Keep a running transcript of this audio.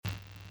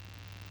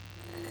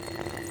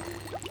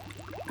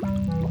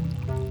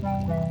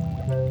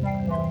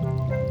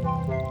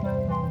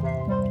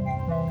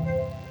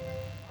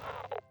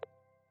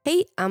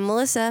I'm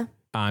Melissa.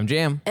 I'm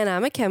Jam. And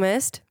I'm a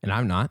chemist. And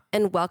I'm not.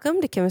 And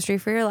welcome to Chemistry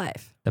for Your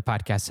Life. The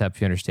podcast helps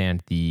you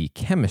understand the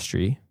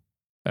chemistry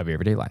of your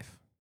everyday life.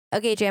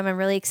 Okay, Jam, I'm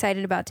really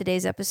excited about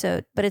today's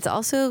episode, but it's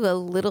also a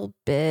little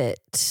bit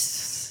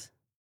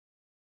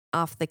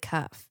off the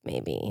cuff,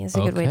 maybe is a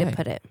good way to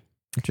put it.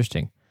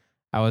 Interesting.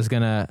 I was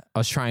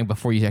trying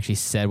before you actually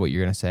said what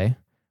you're going to say,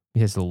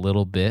 because a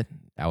little bit,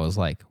 I was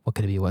like, what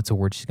could it be? What's a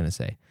word she's going to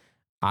say?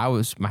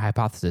 My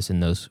hypothesis in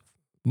those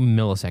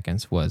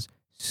milliseconds was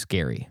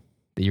scary.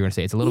 That you were going to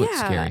say it's a little bit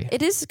scary.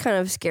 It is kind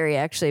of scary,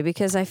 actually,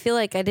 because I feel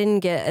like I didn't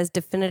get as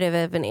definitive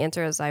of an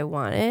answer as I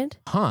wanted.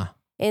 Huh.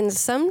 And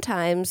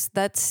sometimes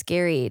that's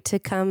scary to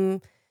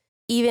come,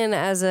 even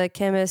as a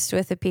chemist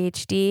with a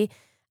PhD.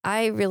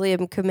 I really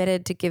am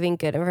committed to giving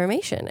good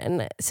information.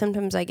 And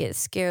sometimes I get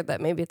scared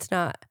that maybe it's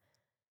not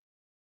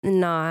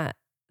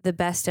the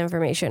best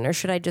information, or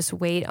should I just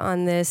wait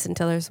on this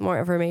until there's more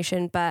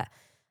information? But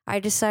I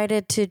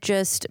decided to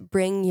just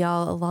bring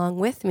y'all along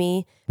with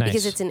me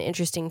because it's an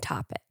interesting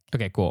topic.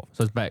 Okay, cool.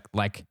 So it's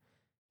like,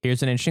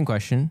 here's an interesting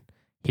question.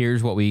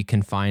 Here's what we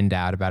can find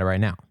out about it right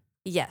now.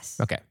 Yes.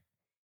 Okay.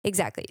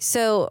 Exactly.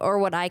 So, or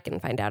what I can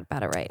find out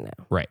about it right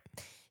now. Right.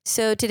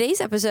 So today's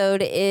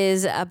episode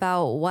is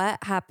about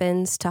what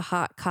happens to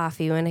hot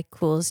coffee when it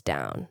cools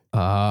down.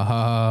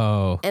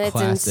 Oh, and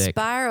classic.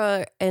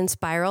 It's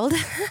spiraled.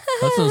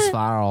 That's so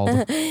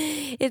spiraled.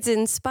 It's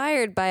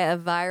inspired by a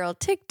viral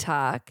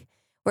TikTok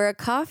where a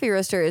coffee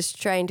roaster is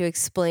trying to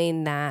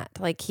explain that.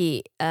 Like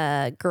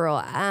a girl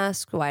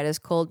asked, why does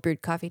cold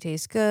brewed coffee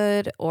taste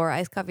good or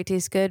iced coffee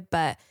taste good,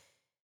 but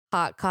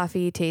hot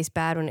coffee tastes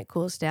bad when it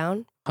cools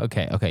down?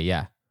 Okay,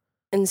 yeah.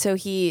 And so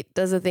he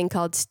does a thing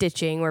called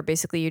stitching where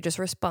basically you just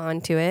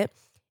respond to it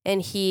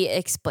and he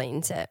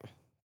explains it.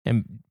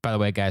 And by the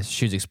way, guys,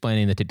 she was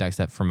explaining the TikTok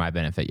stuff for my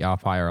benefit. Y'all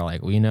probably are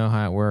like, we know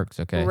how it works,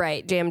 okay?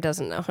 Right. Jam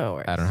doesn't know how it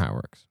works. I don't know how it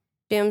works.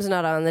 Jam's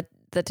not on the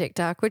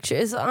TikTok, which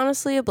is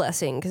honestly a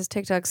blessing because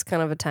TikTok's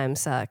kind of a time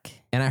suck.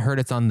 And I heard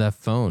it's on the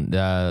phone,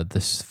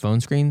 the phone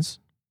screens.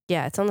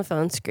 Yeah, it's on the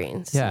phone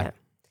screens. Yeah.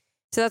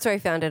 So that's where I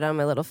found it on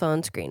my little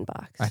phone screen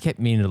box. I kept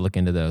meaning to look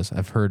into those.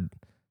 I've heard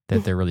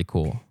that they're really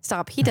cool.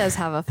 Stop. He does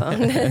have a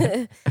phone.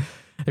 If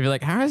you're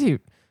like, how is he,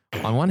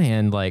 on one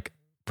hand, like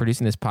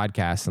producing this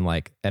podcast and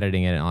like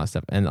editing it and all that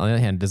stuff, and on the other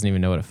hand, doesn't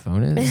even know what a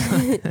phone is?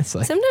 It's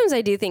like, sometimes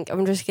I do think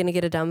I'm just going to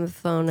get a dumb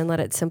phone and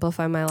let it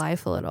simplify my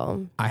life a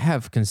little. I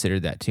have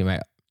considered that too. My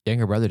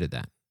younger brother did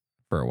that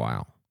for a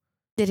while.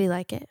 Did he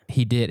like it?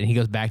 He did, and he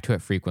goes back to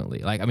it frequently.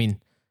 Like, I mean,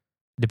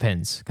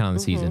 depends kind of on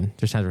the season.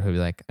 There's times where he'll be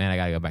like, man, I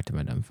got to go back to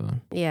my dumb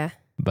phone. Yeah.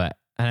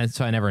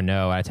 So I never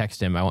know. I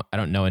text him. I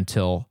don't know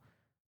until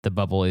the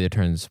bubble either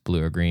turns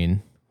blue or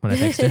green when I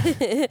text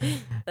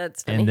him.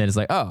 That's funny. And then it's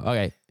like, oh,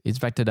 okay, it's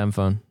back to dumb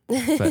phone.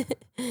 But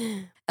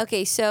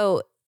okay,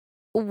 so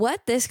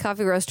what this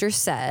coffee roaster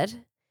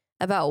said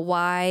about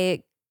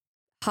why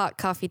hot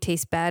coffee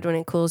tastes bad when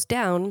it cools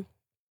down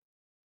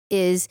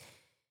is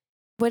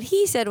what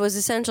he said was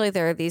essentially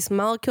there are these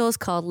molecules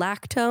called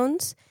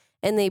lactones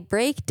and they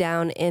break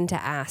down into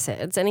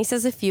acids. And he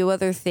says a few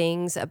other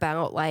things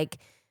about like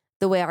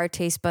the way our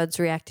taste buds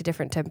react to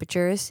different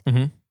temperatures.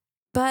 Mm-hmm.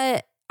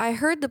 But I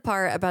heard the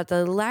part about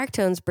the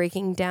lactones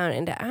breaking down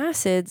into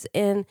acids.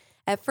 And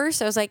at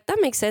first I was like, that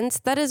makes sense.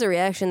 That is a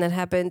reaction that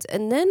happens.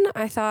 And then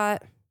I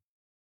thought,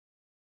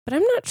 but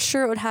I'm not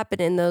sure it would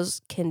happen in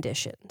those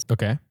conditions.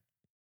 okay.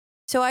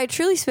 So I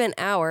truly spent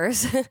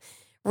hours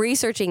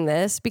researching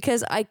this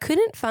because I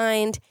couldn't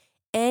find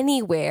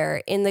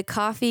anywhere in the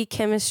coffee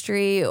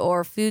chemistry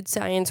or food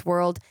science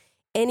world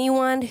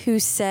anyone who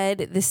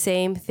said the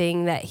same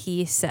thing that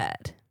he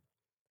said.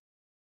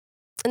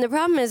 And the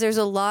problem is there's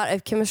a lot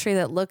of chemistry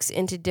that looks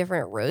into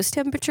different roast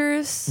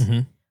temperatures,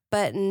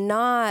 but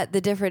not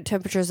the different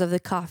temperatures of the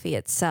coffee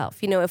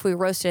itself. You know, if we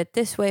roast it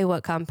this way,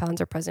 what compounds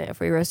are present?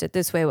 If we roast it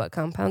this way, what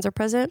compounds are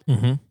present?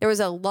 There was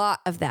a lot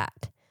of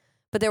that,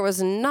 but there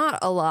was not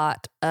a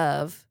lot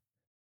of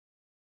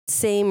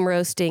same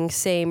roasting,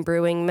 same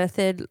brewing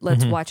method.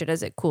 Let's watch it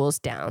as it cools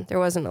down. There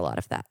wasn't a lot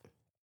of that.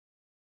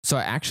 So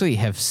I actually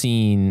have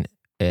seen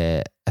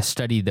a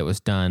study that was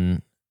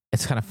done.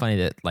 It's kind of funny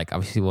that, like,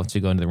 obviously once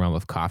you go into the realm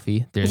of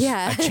coffee, there's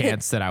a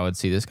chance that I would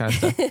see this kind of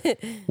stuff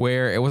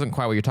where it wasn't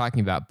quite what you're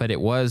talking about, but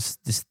it was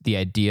just the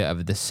idea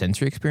of the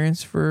sensory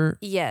experience for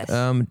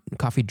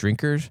coffee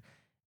drinkers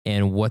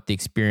and what the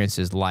experience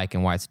is like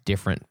and why it's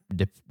different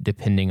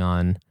depending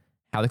on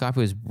how the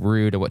coffee was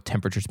brewed and what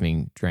temperature it's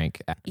being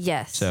drank at.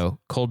 Yes. So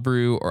cold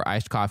brew or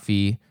iced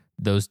coffee,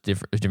 those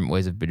different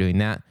ways of doing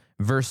that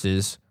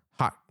versus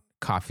hot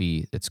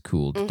coffee that's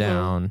cooled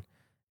down.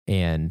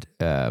 And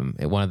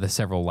one of the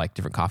several like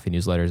different coffee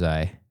newsletters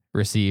I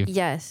received,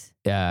 I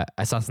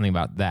saw something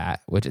about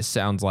that, which it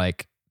sounds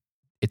like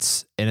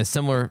it's in a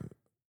similar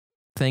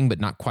thing, but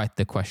not quite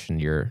the question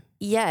you're.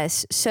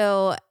 Yes.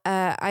 So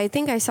I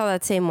think I saw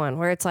that same one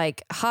where it's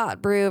like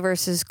hot brew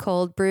versus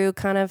cold brew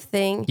kind of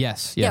thing.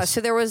 Yes. Yeah. So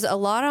there was a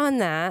lot on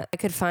that. I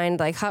could find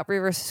like hot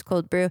brew versus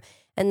cold brew.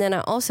 And then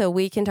also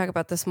we can talk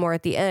about this more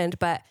at the end,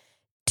 but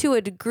to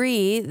a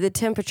degree, the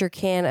temperature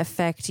can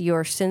affect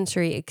your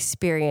sensory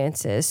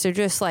experiences. So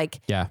just like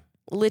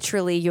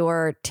literally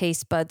your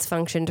taste buds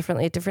function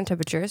differently at different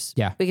temperatures.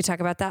 Yeah. We could talk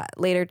about that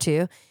later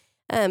too.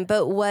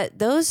 But what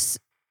those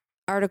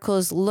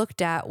articles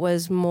looked at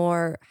was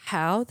more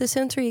how the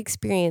sensory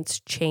experience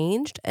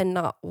changed and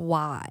not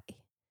why.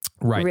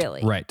 Right.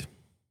 Really. Right.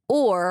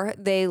 Or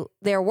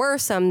there were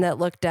some that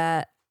looked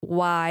at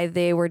why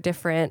they were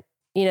different,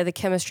 the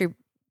chemistry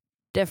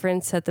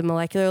difference at the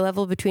molecular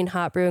level between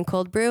hot brew and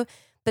cold brew.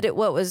 But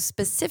what was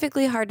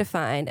specifically hard to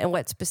find and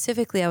what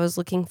specifically I was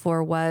looking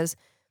for was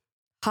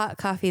hot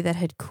coffee that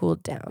had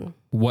cooled down.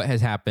 What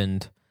has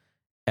happened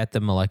at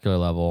the molecular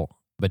level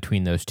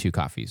between those two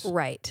coffees?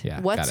 Right. Yeah,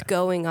 What's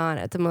going on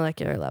at the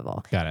molecular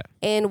level? Got it.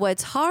 And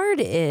what's hard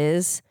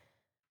is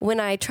when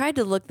I tried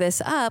to look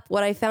this up,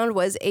 what I found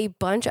was a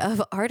bunch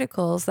of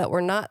articles that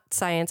were not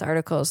science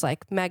articles,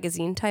 like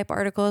magazine type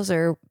articles,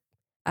 or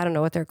I don't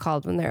know what they're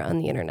called when they're on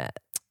the internet.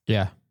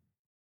 Yeah.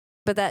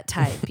 But that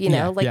type,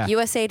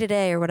 USA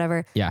Today or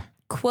whatever. Yeah.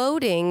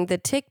 Quoting the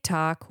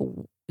TikTok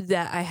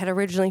that I had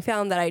originally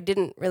found that I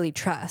didn't really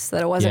trust,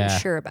 that I wasn't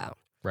sure about.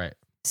 Right.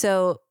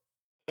 So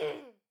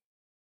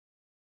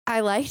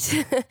I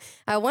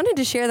wanted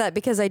to share that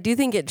because I do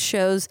think it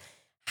shows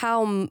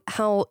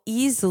how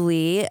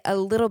easily a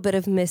little bit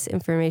of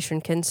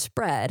misinformation can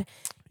spread.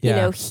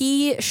 Yeah.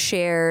 He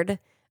shared,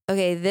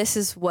 okay, this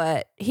is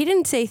what, he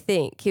didn't say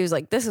think. He was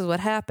like, this is what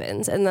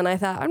happens. And then I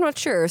thought, I'm not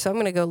sure, so I'm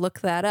going to go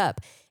look that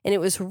up. And it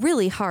was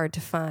really hard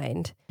to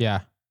find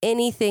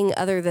anything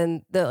other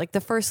than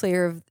the first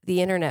layer of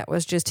the internet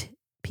was just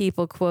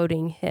people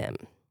quoting him.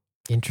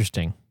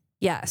 Interesting.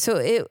 Yeah.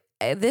 So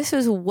this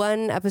was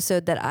one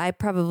episode that I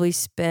probably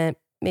spent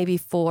maybe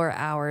 4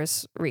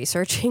 hours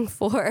researching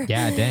for.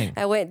 Yeah, dang.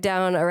 I went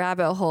down a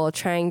rabbit hole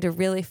trying to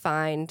really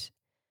find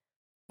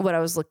what I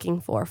was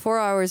looking for. 4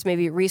 hours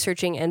maybe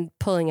researching and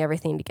pulling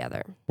everything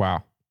together.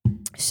 Wow.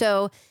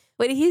 So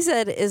what he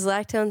said is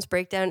lactones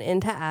break down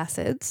into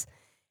acids.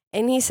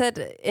 And he said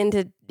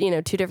into,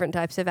 2 different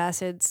types of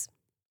acids.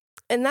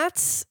 And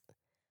that's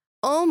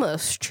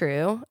almost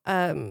true.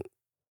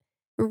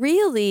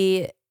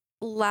 Really,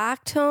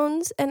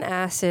 lactones and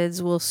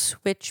acids will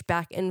switch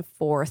back and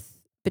forth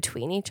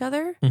between each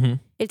other. Mm-hmm.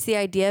 It's the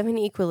idea of an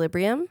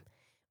equilibrium.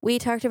 We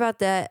talked about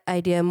that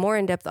idea more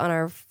in depth on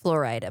our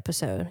fluoride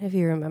episode, if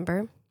you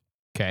remember.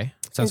 Okay.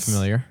 Sounds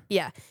familiar.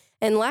 Yeah.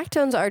 And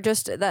lactones are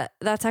just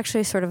that's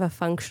actually sort of a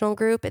functional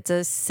group. It's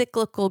a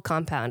cyclical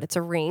compound. It's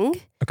a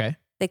ring. Okay.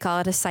 They call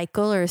it a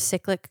cycle or a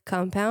cyclic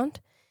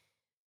compound.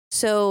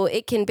 So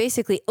it can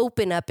basically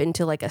open up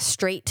into like a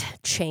straight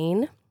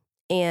chain.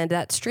 And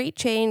that straight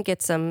chain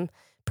gets some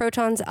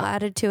protons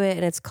added to it,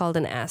 and it's called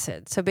an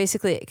acid. So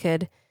basically it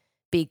could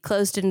be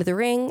closed into the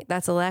ring.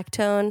 That's a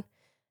lactone.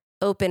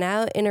 Open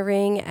out in a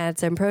ring, add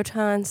some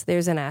protons.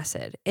 There's an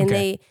acid.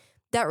 And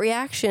that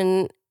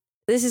reaction,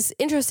 this is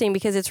interesting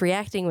because it's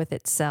reacting with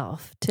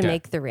itself to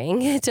make the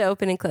ring, to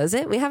open and close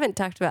it. We haven't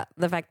talked about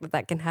the fact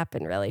that can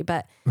happen really,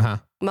 but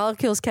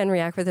molecules can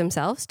react with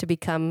themselves to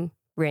become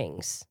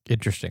rings.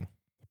 Interesting.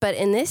 But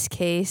in this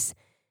case,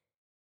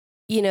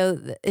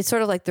 it's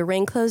sort of like the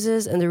ring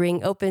closes and the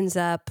ring opens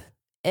up,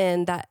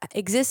 and that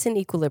exists in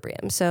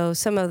equilibrium. So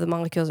some of the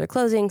molecules are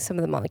closing, some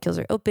of the molecules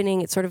are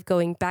opening. It's sort of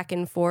going back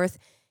and forth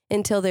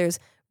until there's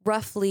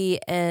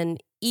roughly an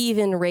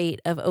even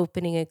rate of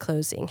opening and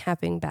closing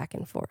happening back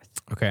and forth.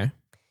 Okay.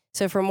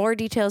 So for more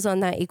details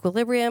on that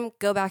equilibrium,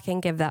 go back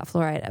and give that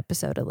fluoride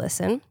episode a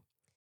listen.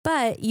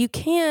 But you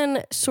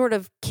can sort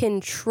of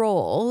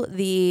control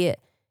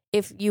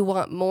if you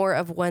want more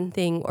of one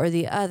thing or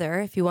the other,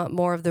 if you want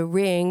more of the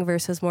ring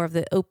versus more of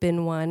the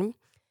open one,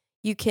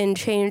 you can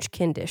change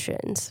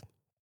conditions.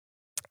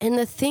 And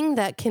the thing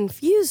that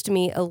confused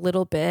me a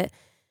little bit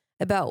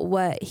about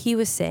what he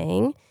was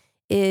saying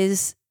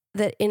is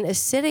that in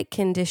acidic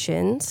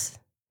conditions,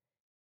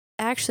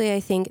 actually, I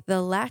think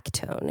the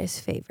lactone is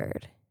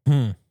favored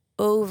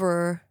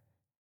over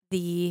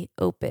the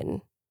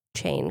open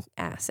chain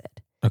acid.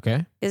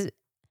 Okay.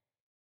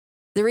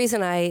 The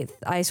reason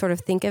I sort of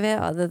think of it,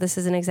 although this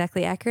isn't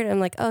exactly accurate, I'm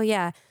like, oh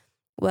yeah,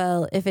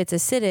 well, if it's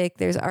acidic,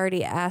 there's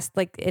already acid,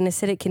 like in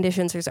acidic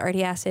conditions, there's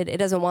already acid. It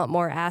doesn't want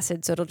more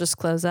acid, so it'll just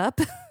close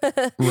up.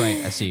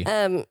 Right, I see.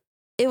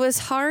 It was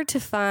hard to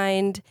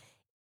find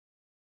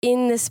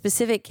in the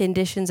specific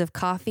conditions of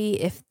coffee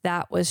if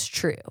that was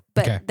true.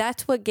 But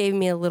that's what gave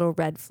me a little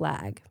red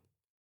flag.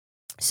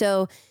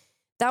 So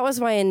that was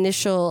my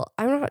initial,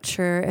 I'm not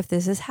sure if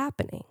this is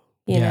happening,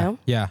 you know?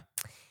 Yeah.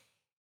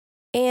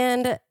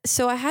 And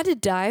so I had to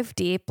dive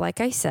deep,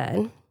 like I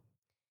said,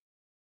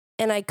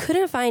 and I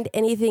couldn't find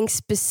anything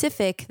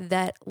specific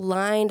that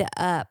lined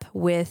up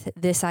with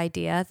this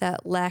idea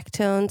that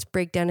lactones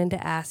break down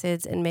into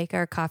acids and make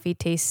our coffee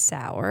taste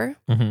sour.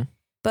 Mm-hmm.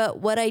 But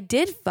what I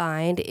did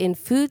find in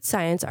food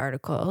science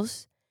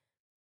articles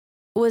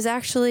was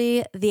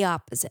actually the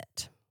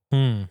opposite.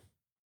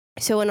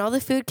 So in all the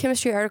food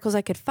chemistry articles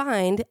I could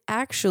find,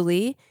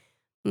 actually,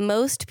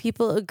 most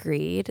people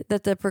agreed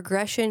that the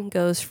progression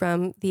goes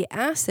from the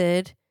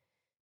acid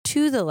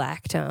to the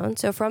lactone.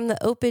 So from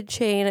the open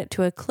chain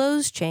to a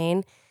closed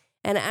chain.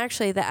 And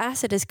actually, the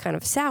acid is kind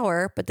of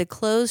sour, but the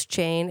closed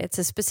chain, it's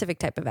a specific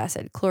type of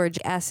acid,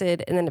 chlorogenic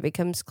acid, and then it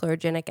becomes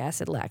chlorogenic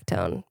acid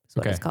lactone is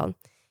what it's called,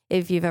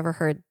 if you've ever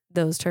heard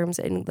those terms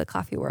in the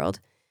coffee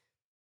world.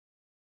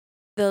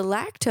 The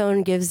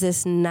lactone gives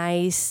this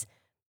nice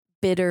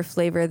bitter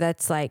flavor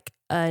that's like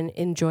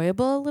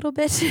enjoyable a little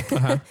bit.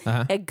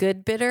 A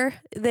good bitter,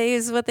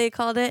 is what they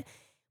called it.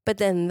 But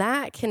then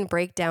that can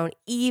break down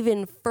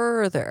even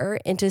further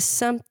into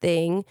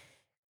something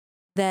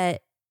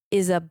that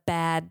is a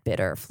bad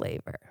bitter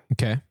flavor.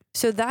 Okay.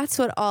 So that's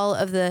what all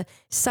of the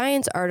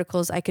science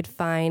articles I could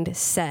find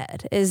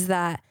said, is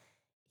that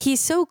he's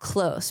so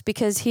close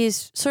because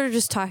he's sort of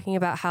just talking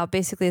about how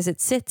basically as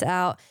it sits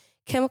out,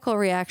 chemical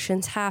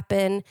reactions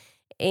happen,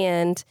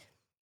 and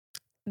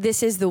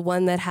this is the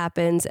one that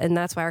happens, and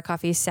that's why our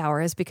coffee is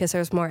sour, is because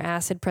there's more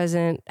acid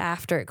present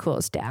after it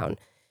cools down.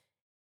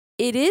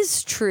 It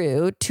is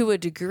true to a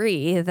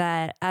degree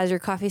that as your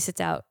coffee sits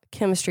out,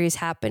 chemistry is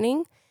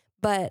happening,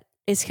 but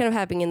it's kind of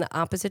happening in the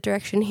opposite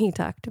direction he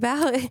talked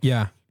about.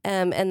 Yeah.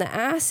 And the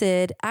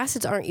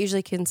acids aren't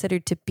usually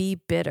considered to be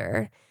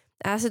bitter.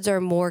 Acids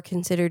are more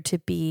considered to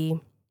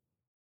be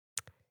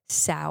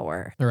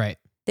sour. Right.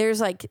 There's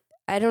like,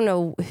 I don't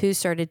know who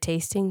started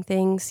tasting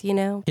things,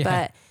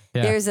 but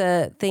there's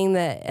a thing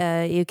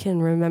that you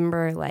can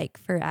remember, like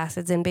for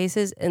acids and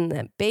bases, and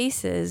that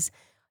bases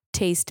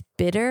taste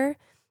bitter,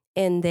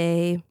 and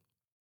they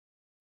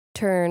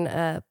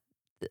turn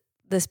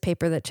this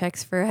paper that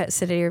checks for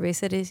acidity or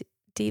basicity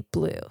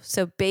blue.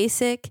 So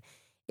basic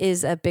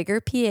is a bigger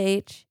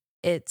pH,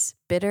 it's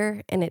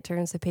bitter, and it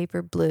turns the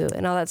paper blue,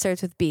 and all that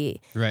starts with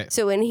B. Right.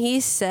 So when he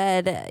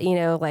said,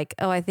 like,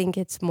 oh, I think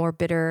it's more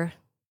bitter,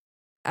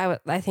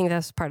 I think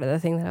that's part of the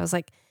thing that I was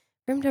like,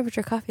 room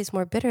temperature coffee is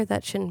more bitter,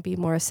 that shouldn't be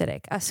more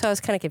acidic. So I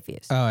was kind of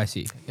confused. Oh, I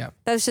see. Yeah.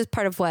 That was just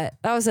part of that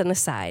was an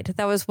aside.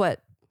 That was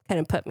what kind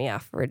of put me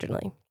off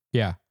originally.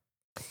 Yeah.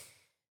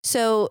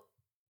 So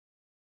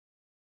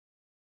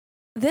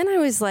then I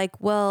was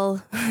like,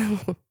 well,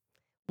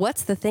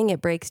 what's the thing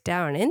it breaks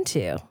down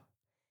into?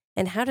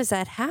 And how does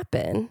that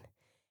happen?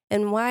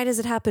 And why does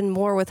it happen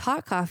more with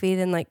hot coffee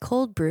than like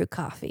cold brew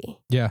coffee?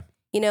 Yeah.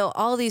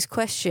 All these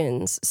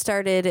questions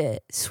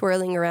started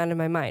swirling around in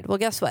my mind. Well,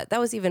 guess what? That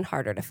was even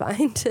harder to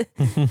find.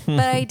 But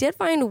I did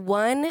find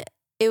one.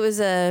 It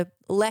was a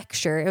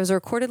lecture. It was a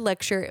recorded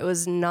lecture. It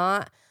was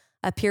not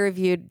a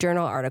peer-reviewed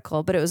journal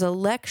article, but it was a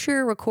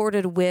lecture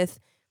recorded with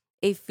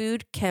a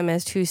food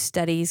chemist who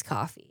studies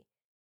coffee.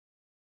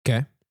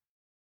 Okay.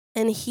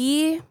 And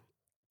he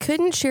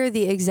couldn't share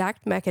the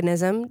exact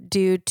mechanism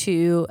due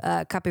to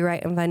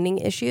copyright and funding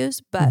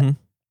issues, but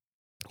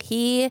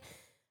he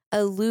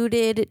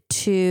alluded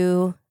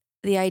to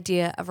the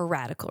idea of a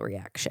radical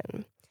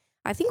reaction.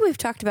 I think we've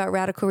talked about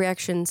radical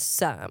reactions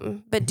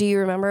some, but do you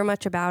remember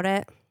much about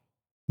it?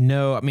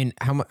 No, I mean,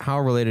 how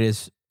related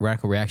is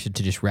radical reaction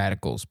to just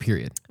radicals,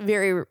 period?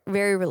 Very,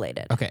 very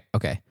related.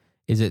 Okay.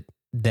 Is it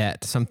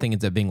that something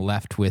ends up being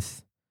left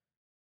with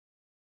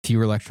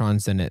fewer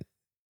electrons than it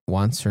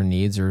wants or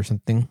needs or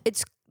something?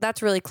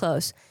 That's really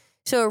close.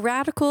 So a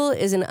radical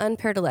is an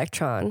unpaired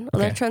electron.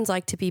 Okay. Electrons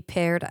like to be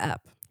paired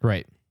up.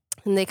 Right.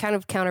 And they kind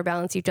of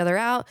counterbalance each other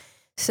out.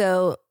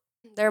 So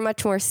they're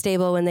much more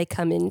stable when they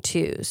come in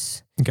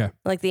twos. Okay.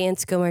 Like the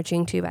ants go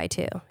marching 2 by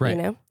 2,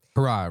 Right.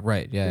 Hurrah,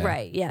 right. Yeah.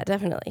 Right. Yeah,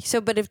 definitely. So,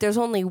 but if there's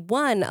only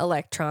one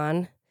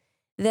electron,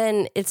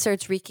 then it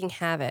starts wreaking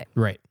havoc.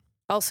 Right.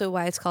 Also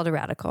why it's called a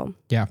radical.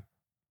 Yeah.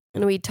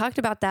 And we talked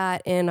about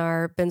that in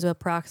our benzoyl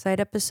peroxide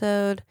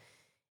episode.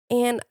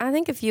 And I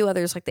think a few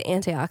others, like the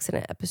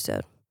antioxidant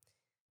episode.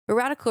 But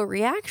radical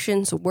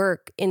reactions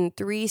work in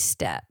 3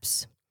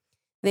 steps.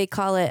 They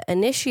call it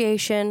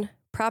initiation,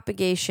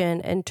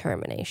 propagation, and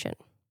termination.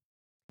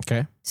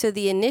 Okay. So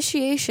the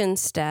initiation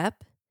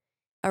step,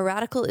 a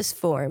radical is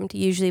formed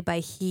usually by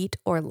heat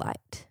or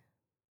light.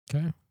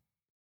 Okay.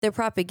 The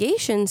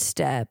propagation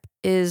step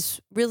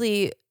is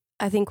really,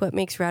 I think, what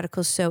makes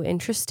radicals so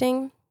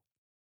interesting.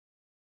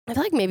 I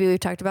feel like maybe we've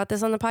talked about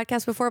this on the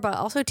podcast before, but I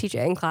also teach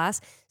it in class.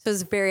 So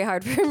it's very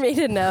hard for me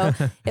to know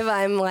if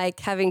I'm like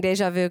having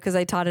deja vu because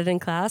I taught it in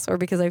class or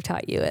because I've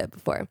taught you it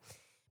before.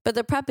 But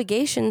the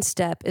propagation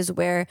step is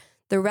where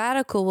the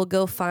radical will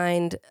go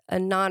find a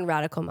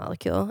non-radical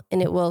molecule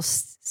and it will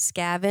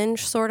scavenge,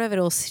 sort of.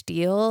 It'll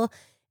steal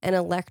an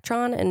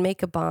electron and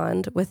make a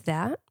bond with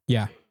that.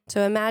 Yeah.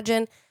 So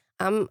imagine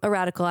I'm a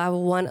radical. I have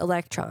 1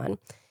 electron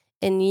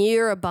and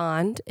you're a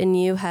bond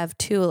and you have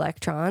 2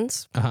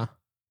 electrons. Uh-huh.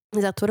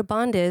 That's what a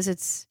bond is.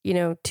 It's,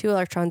 2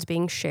 electrons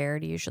being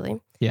shared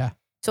usually. Yeah.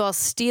 So I'll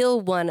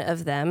steal one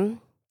of them.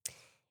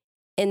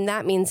 And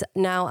that means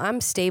now I'm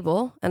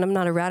stable and I'm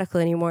not a radical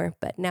anymore,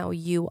 but now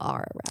you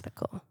are a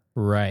radical.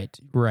 Right.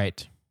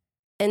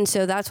 And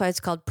so that's why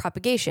it's called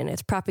propagation.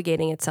 It's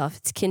propagating itself.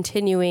 It's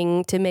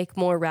continuing to make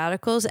more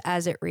radicals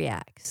as it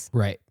reacts.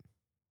 Right.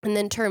 And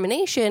then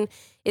termination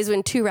is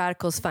when 2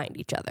 radicals find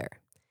each other.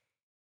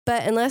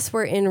 But unless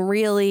we're in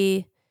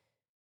really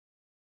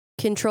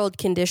controlled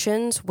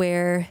conditions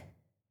where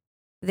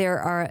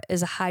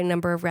is a high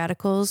number of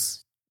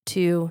radicals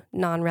to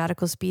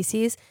non-radical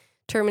species,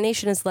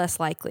 termination is less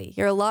likely.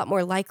 You're a lot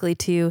more likely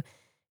to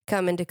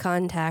come into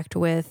contact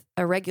with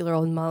a regular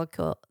old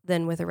molecule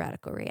than with a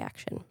radical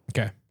reaction.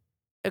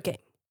 Okay.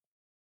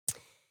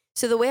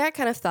 So the way I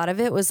kind of thought of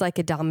it was like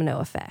a domino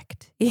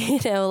effect.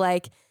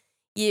 Like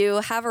you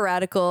have a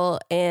radical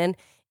and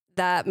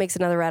that makes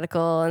another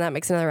radical and that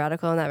makes another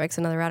radical and that makes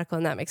another radical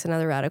and that makes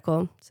another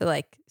radical. So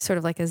like sort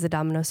of like as the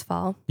dominoes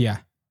fall. Yeah.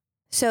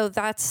 So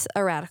that's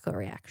a radical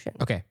reaction.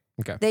 Okay.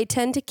 They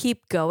tend to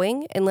keep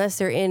going unless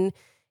they're in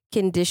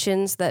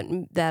conditions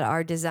that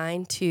are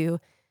designed to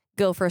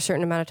go for a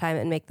certain amount of time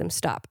and make them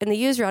stop. And they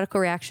use radical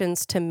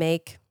reactions to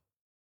make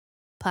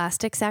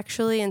plastics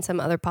actually and some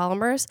other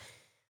polymers.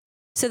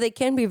 So they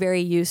can be very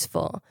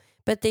useful,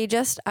 but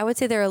I would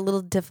say they're a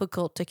little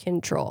difficult to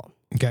control.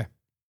 Okay.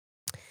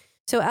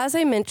 So as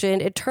I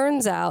mentioned, it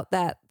turns out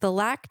that the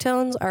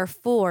lactones are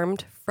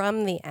formed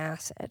from the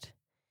acid.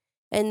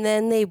 And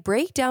then they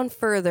break down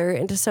further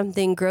into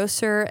something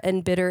grosser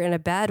and bitter in a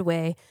bad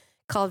way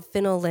called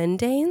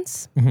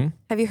phenolindane. Mm-hmm.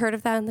 Have you heard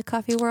of that in the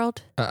coffee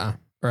world? Or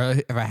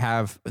if I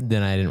have,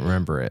 then I didn't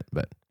remember it.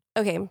 But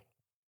okay.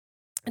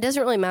 It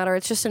doesn't really matter.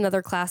 It's just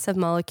another class of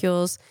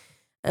molecules.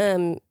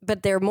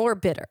 But they're more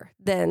bitter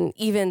than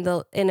even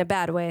in a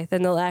bad way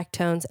than the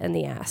lactones and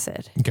the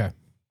acid. Okay.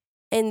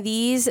 And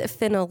these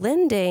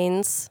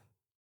phenylendanes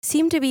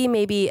seem to be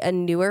maybe a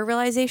newer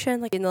realization.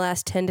 Like in the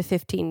last 10 to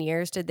 15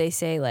 years, did they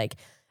say like,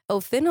 oh,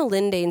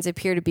 phenylendanes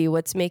appear to be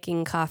what's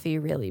making coffee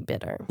really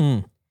bitter.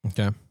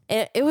 Okay.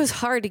 And it was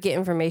hard to get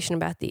information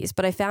about these,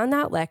 but I found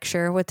that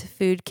lecture with the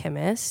food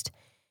chemist.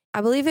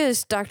 I believe it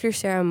was Dr.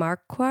 Sarah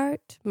Marquardt.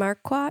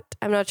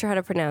 I'm not sure how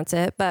to pronounce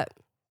it, but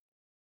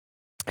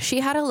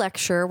she had a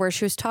lecture where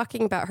she was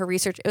talking about her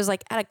research. It was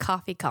like at a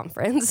coffee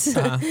conference.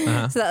 So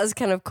that was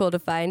kind of cool to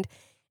find.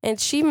 And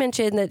she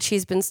mentioned that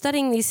she's been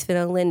studying these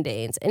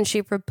phenylendanes, and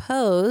she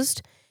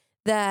proposed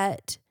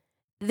that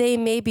they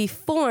may be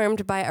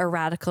formed by a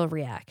radical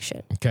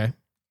reaction. Okay.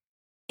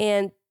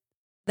 And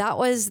that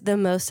was the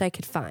most I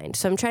could find.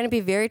 So I'm trying to be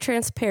very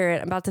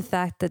transparent about the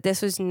fact that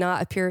this was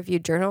not a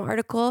peer-reviewed journal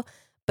article,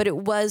 but it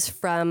was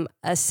from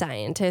a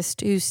scientist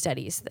who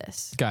studies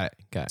this. Got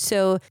it.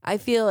 So I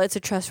feel it's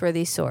a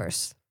trustworthy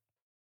source.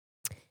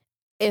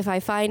 If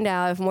I find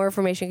out, if more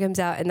information comes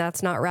out and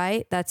that's not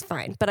right, that's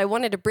fine. But I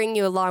wanted to bring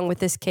you along with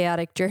this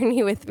chaotic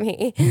journey with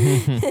me.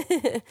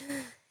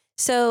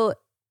 So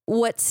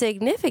what's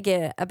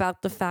significant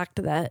about the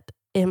fact that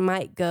it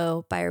might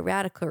go by a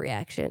radical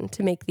reaction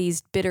to make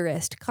these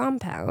bitterest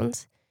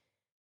compounds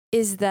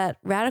is that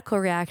radical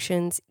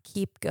reactions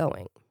keep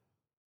going.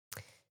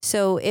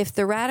 So if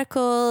the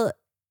radical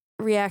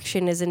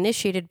reaction is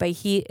initiated by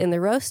heat in the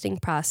roasting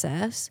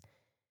process,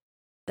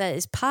 that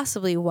is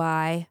possibly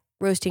why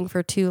roasting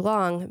for too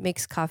long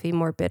makes coffee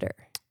more bitter.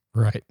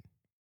 Right.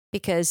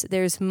 Because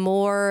there's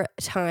more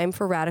time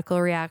for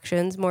radical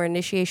reactions, more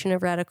initiation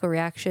of radical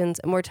reactions,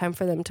 and more time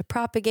for them to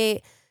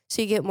propagate.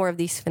 So you get more of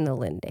these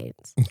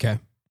phenylendanes. Okay.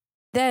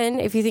 Then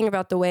if you think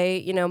about the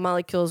way,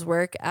 molecules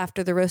work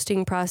after the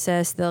roasting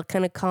process, they'll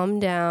kind of calm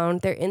down.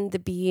 They're in the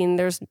bean.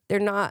 There's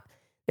not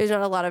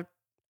a lot of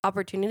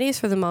opportunities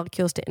for the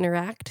molecules to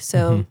interact.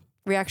 So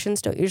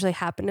reactions don't usually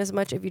happen as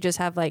much if you just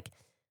have like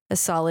a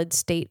solid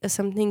state of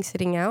something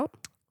sitting out.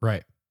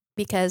 Right.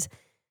 Because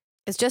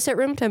it's just at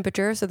room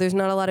temperature, so there's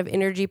not a lot of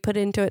energy put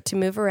into it to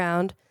move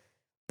around.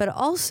 But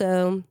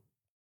also,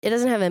 it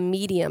doesn't have a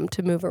medium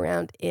to move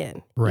around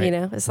in. Right.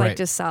 It's like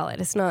just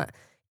solid. It's not,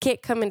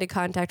 can't come into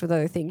contact with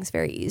other things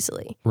very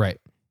easily. Right.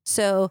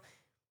 So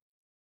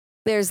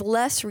there's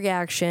less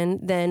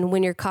reaction than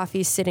when your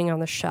coffee's sitting on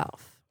the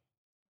shelf.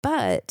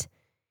 But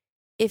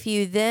if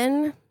you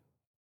then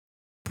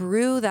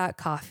brew that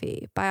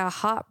coffee by a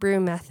hot brew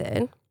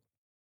method,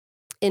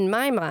 in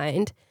my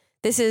mind,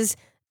 this is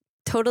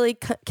totally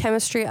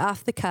chemistry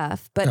off the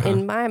cuff, but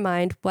in my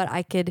mind,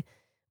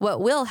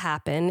 what will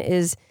happen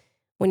is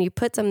when you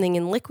put something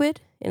in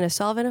liquid, in a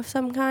solvent of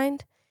some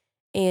kind,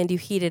 and you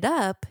heat it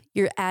up,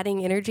 you're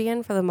adding energy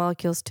in for the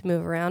molecules to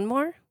move around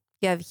more.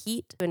 You have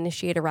heat to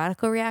initiate a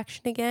radical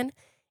reaction again,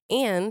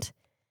 and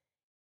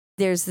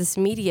there's this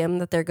medium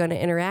that they're going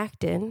to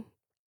interact in.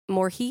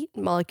 More heat,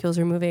 molecules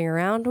are moving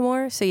around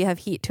more, so you have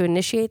heat to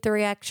initiate the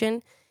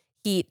reaction,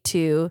 heat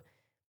to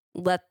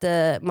let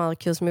the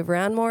molecules move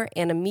around more,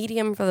 and a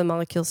medium for the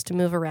molecules to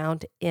move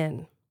around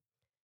in,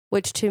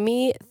 which to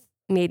me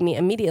made me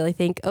immediately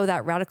think, oh,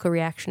 that radical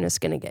reaction is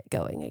going to get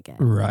going again.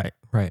 Right.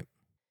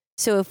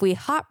 So if we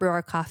hot brew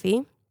our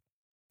coffee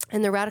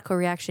and the radical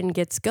reaction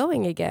gets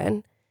going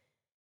again,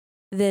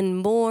 then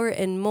more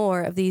and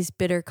more of these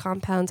bitter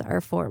compounds are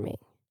forming.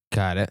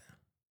 Got it.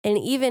 And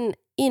even,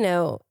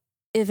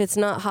 if it's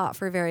not hot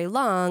for very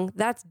long,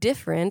 that's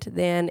different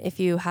than if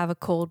you have a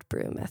cold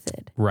brew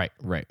method. Right.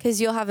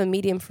 Because you'll have a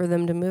medium for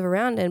them to move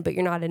around in, but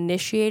you're not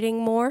initiating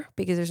more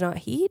because there's not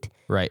heat.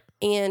 Right.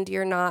 And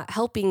you're not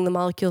helping the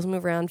molecules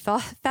move around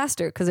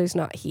faster because there's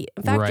not heat.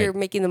 In fact, you're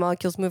making the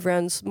molecules move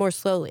around more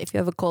slowly if you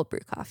have a cold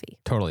brew coffee.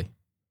 Totally.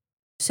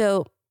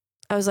 So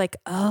I was like,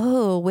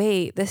 oh,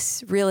 wait,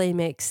 this really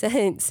makes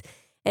sense.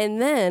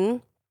 And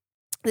then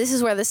this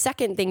is where the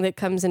second thing that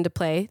comes into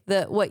play,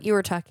 what you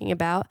were talking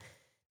about,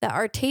 that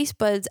our taste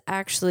buds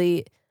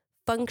actually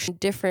function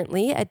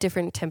differently at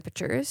different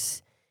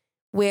temperatures,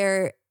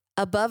 where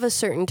above a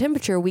certain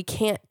temperature, we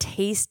can't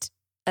taste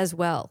as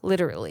well.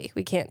 Literally,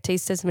 we can't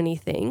taste as many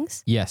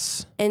things.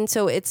 Yes. And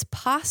so it's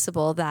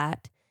possible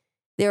that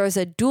there is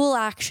a dual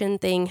action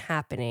thing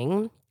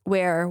happening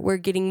where we're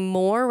getting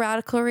more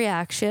radical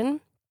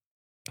reaction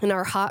in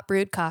our hot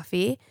brewed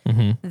coffee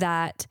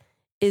that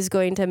is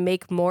going to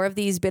make more of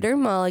these bitter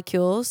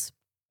molecules.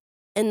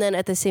 And then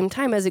at the same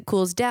time, as it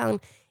cools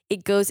down,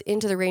 it goes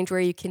into the range where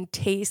you can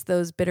taste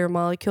those bitter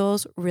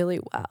molecules really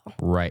well.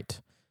 Right.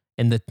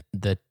 And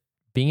the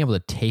being able to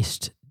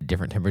taste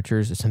different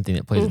temperatures is something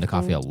that plays into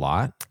coffee a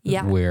lot.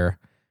 Yeah. Where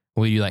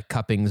when we do like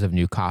cuppings of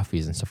new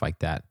coffees and stuff like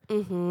that,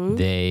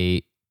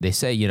 they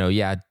say, go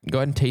ahead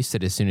and taste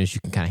it as soon as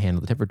you can kind of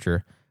handle the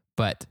temperature,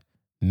 but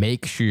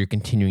make sure you're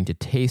continuing to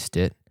taste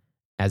it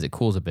as it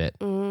cools a bit.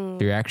 So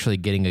you're actually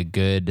getting a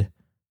good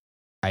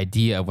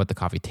idea of what the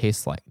coffee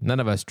tastes like. None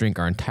of us drink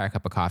our entire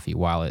cup of coffee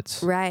while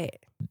it's, right.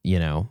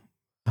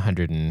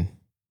 100 and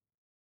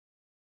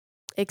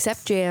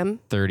except Jam,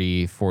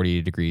 30,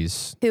 40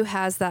 degrees. Who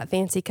has that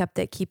fancy cup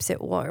that keeps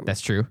it warm.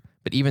 That's true.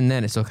 But even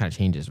then, it still kind of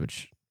changes,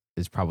 which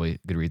is probably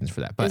good reasons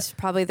for that. But it's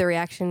probably the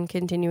reaction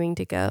continuing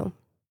to go.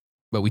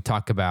 But we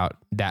talk about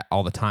that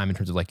all the time in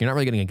terms of like, you're not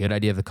really getting a good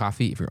idea of the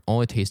coffee if you're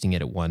only tasting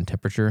it at one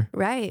temperature.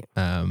 Right.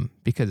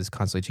 Because it's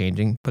constantly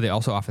changing. But they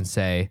also often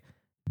say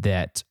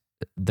that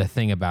the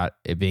thing about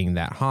it being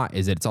that hot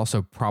is that it's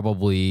also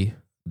probably,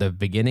 the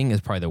beginning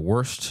is probably the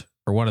worst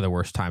or one of the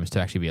worst times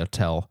to actually be able to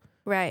tell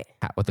right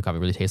what the coffee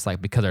really tastes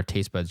like, because our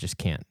taste buds just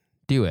can't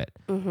do it.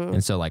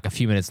 And so like a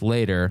few minutes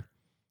later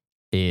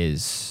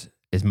is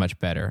much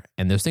better.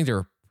 And those things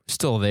are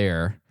still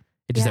there.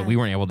 It's just that we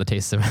weren't able to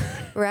taste them.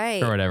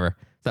 Right. Or whatever.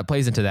 So that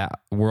plays into that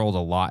world a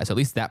lot. So at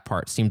least that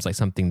part seems like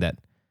something that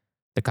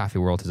the coffee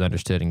world has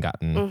understood and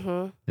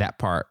gotten that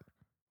part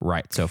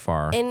right so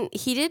far. And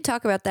he did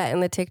talk about that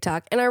in the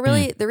TikTok. And I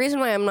really, the reason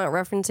why I'm not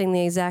referencing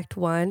the exact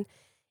one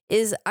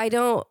is I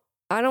don't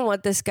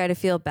want this guy to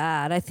feel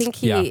bad. I think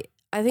he's a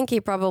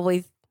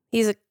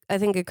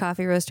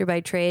coffee roaster by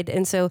trade.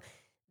 And so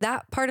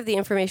that part of the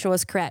information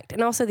was correct.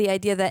 And also the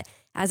idea that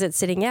as it's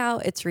sitting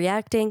out, it's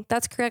reacting,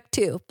 that's correct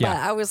too. But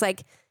I was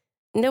like,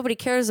 nobody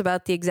cares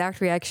about the exact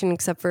reaction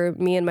except for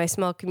me and my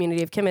small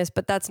community of chemists,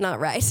 but that's not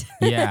right.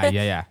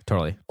 Yeah,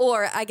 totally.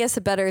 Or I guess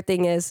a better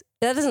thing is,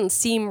 that doesn't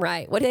seem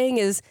right. What thing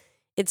is,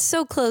 it's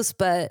so close,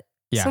 but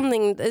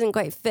something doesn't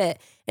quite fit.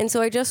 And so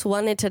I just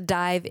wanted to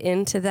dive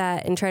into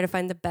that and try to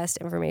find the best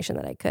information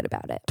that I could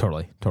about it.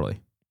 Totally.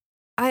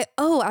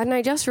 And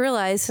I just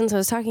realized, since I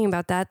was talking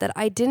about that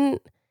I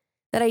didn't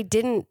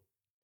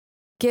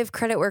give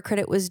credit where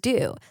credit was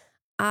due.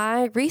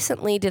 I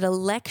recently did a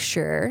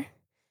lecture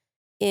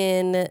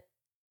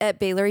at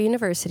Baylor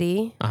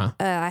University.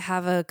 I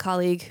have a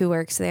colleague who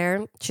works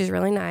there. She's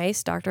really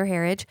nice, Dr.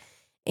 Harridge.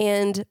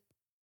 And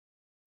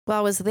while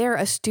I was there,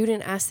 a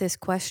student asked this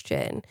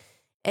question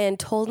and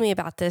told me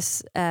about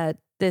this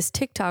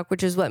TikTok,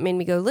 which is what made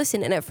me go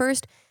listen. And at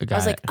first I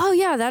was like, oh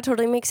yeah, that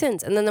totally makes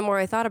sense. And then the more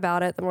I thought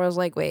about it, the more I was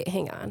like, wait,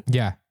 hang on.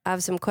 Yeah. I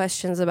have some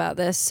questions about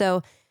this.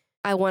 So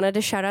I wanted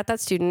to shout out that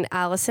student,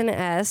 Allison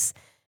S.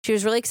 She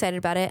was really excited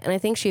about it. And I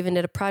think she even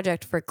did a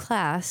project for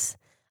class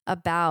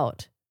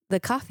about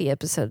the coffee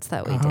episodes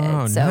that we did.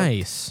 Oh, so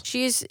nice.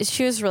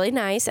 She was really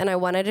nice. And I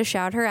wanted to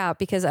shout her out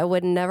because I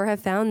would never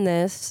have found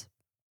this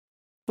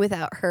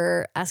without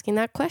her asking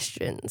that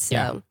question.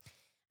 So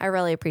I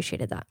really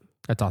appreciated that.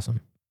 That's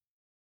awesome.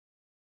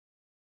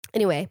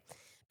 Anyway,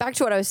 back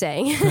to what I was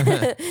saying.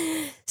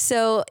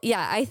 So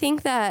yeah, I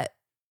think that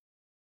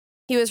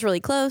he was really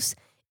close.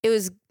 It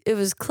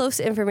was close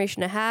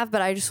information to have,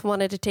 but I just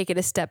wanted to take it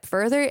a step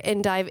further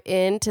and dive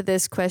into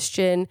this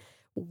question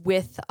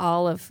with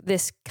all of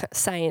this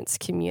science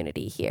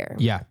community here.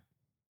 Yeah.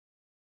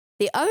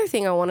 The other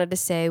thing I wanted to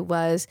say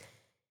was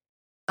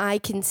I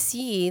can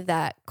see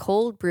that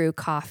cold brew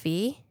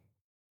coffee,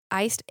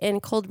 iced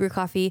and cold brew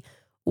coffee,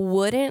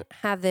 wouldn't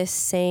have this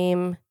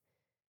same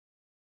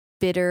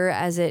bitter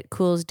as it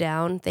cools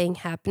down thing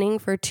happening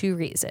for two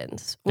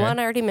reasons. Okay. One,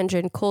 I already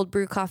mentioned, cold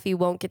brew coffee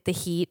won't get the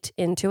heat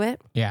into it.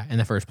 Yeah, in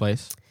the first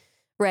place.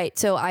 Right.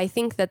 So I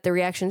think that the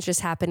reaction's just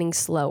happening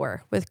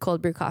slower with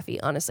cold brew coffee,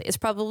 honestly. It's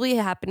probably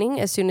happening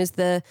as soon as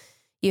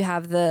you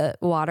have the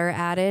water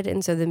added.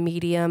 And so the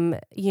medium,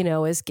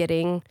 is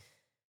getting,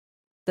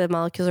 the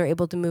molecules are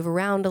able to move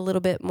around a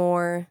little bit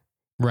more.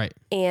 Right.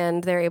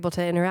 And they're able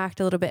to interact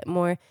a little bit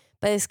more.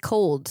 But it's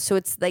cold. So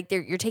it's like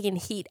you're taking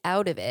heat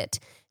out of it.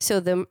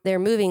 So they're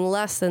moving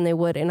less than they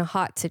would in a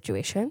hot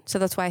situation. So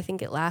that's why I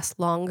think it lasts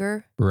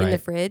longer in the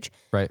fridge.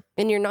 Right.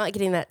 And you're not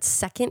getting that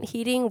second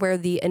heating where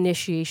the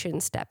initiation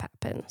step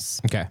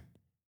happens. Okay.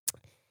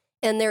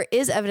 And there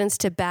is evidence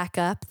to back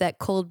up that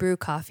cold brew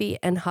coffee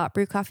and hot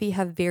brew coffee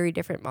have very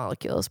different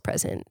molecules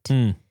present.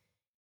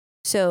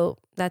 So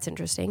that's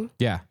interesting.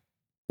 Yeah.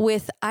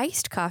 With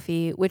iced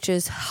coffee, which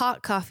is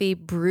hot coffee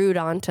brewed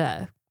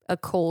onto a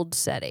cold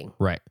setting.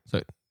 Right.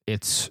 So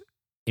it's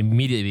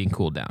immediately being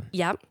cooled down.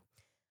 Yep.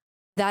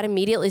 That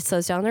immediately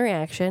slows down the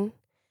reaction.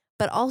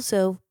 But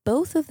also,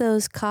 both of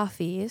those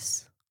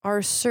coffees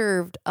are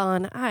served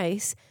on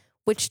ice,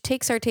 which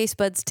takes our taste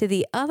buds to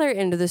the other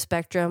end of the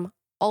spectrum,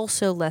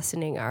 also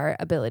lessening our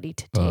ability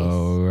to taste.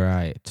 Oh,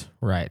 right.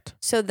 Right.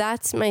 So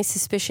that's my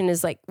suspicion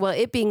is like, well,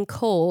 it being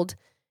cold,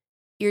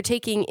 you're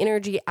taking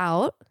energy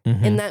out,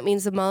 and that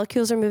means the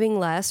molecules are moving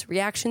less.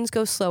 Reactions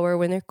go slower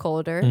when they're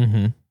colder.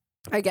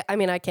 I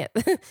can't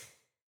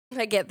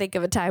I can't think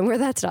of a time where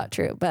that's not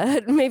true,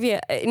 but maybe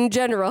in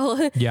general,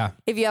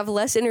 if you have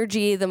less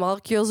energy, the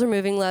molecules are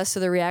moving less, so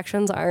the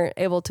reactions aren't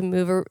able to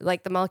move,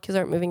 like the molecules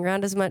aren't moving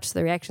around as much, so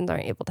the reactions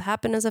aren't able to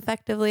happen as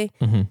effectively.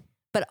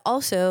 But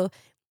also,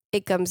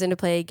 it comes into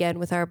play again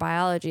with our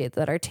biology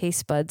that our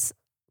taste buds,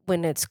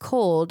 when it's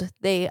cold,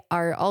 they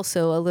are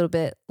also a little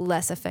bit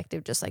less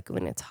effective, just like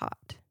when it's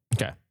hot.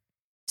 Okay.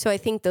 So I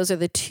think those are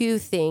the two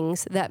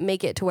things that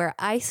make it to where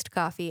iced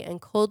coffee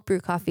and cold brew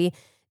coffee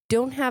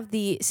don't have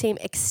the same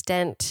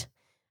extent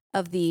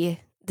of the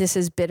this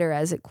is bitter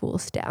as it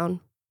cools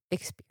down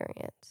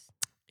experience.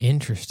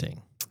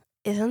 Interesting.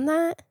 Isn't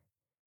that?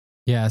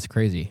 Yeah, that's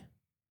crazy.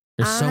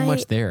 There's so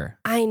much there.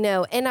 I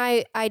know. And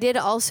I did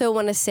also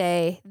want to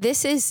say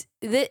this is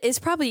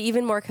probably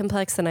even more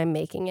complex than I'm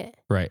making it.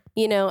 Right.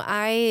 You know,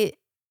 I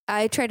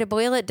tried to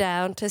boil it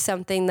down to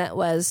something that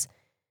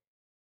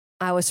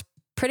I was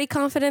pretty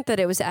confident that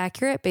it was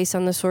accurate based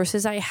on the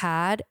sources I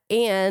had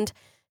and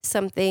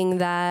something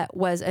that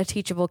was a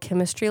teachable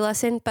chemistry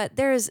lesson. But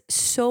there's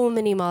so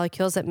many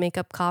molecules that make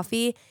up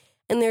coffee.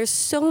 And there's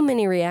so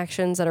many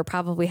reactions that are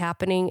probably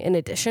happening in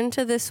addition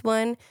to this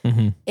one.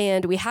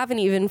 And we haven't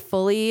even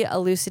fully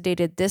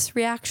elucidated this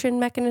reaction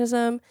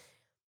mechanism.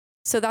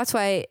 So that's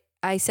why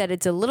I said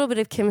it's a little bit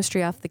of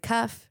chemistry off the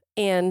cuff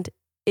and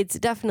it's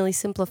definitely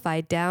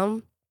simplified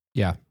down.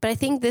 Yeah. But I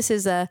think this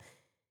is a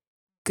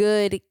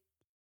good,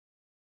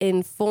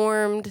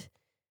 informed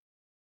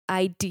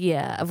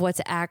idea of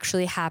what's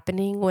actually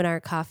happening when our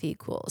coffee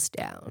cools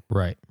down.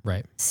 Right.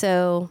 Right.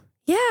 So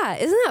yeah,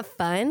 isn't that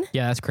fun?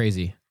 Yeah, that's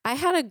crazy. I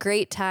had a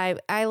great time.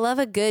 I love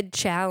a good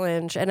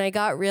challenge and I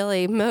got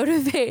really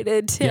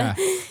motivated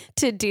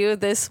to do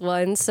this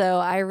one. So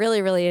I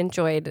really, really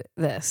enjoyed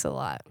this a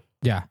lot.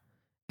 Yeah.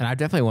 And I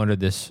definitely wondered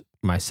this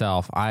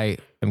myself. I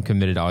am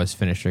committed to always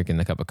finish drinking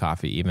the cup of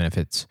coffee, even if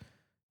it's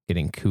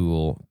getting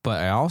cool.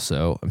 But I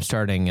also am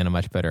starting in a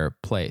much better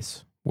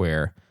place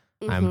where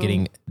I'm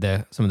getting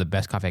some of the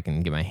best coffee I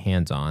can get my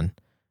hands on,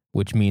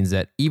 which means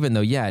that even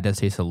though, it does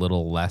taste a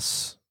little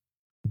less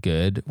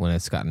good when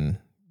it's gotten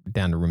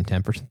down to room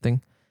temp or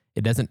something,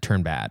 it doesn't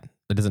turn bad.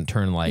 It doesn't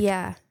turn like,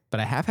 but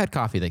I have had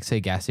coffee, like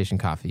say gas station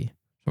coffee,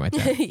 something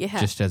like that,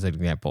 just as an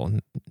example.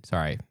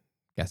 Sorry,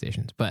 gas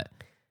stations, but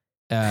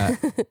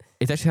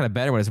it's actually kind of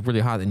better when it's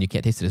really hot and you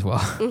can't taste it as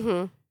well.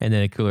 And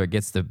then the cooler it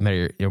gets, the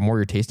better, the more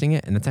you're tasting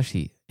it. And that's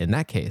actually, in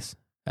that case,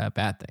 a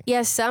bad thing.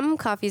 Yeah, some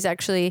coffees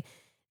actually,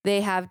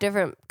 they have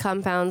different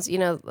compounds. You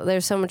know,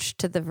 there's so much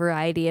to the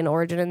variety and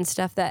origin and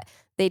stuff that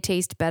they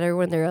taste better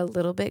when they're a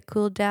little bit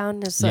cooled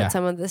down. So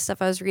some of the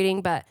stuff I was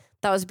reading, but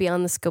that was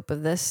beyond the scope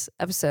of this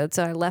episode,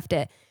 so I left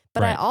it.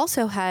 But I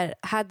also had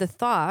the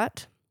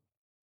thought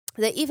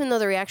that even though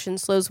the reaction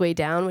slows way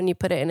down when you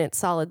put it in its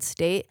solid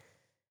state,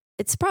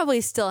 it's probably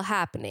still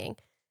happening.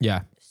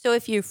 Yeah. So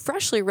if you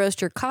freshly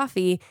roast your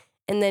coffee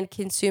and then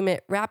consume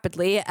it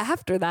rapidly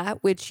after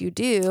that, which you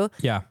do,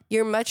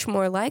 you're much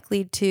more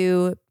likely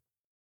to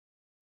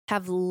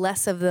have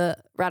less of the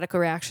radical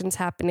reactions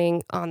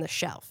happening on the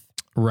shelf.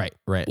 Right,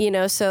 right. You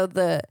know, so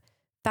the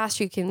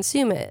faster you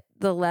consume it,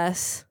 the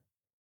less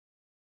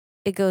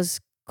it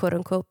goes quote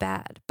unquote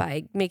bad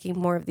by making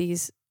more of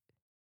these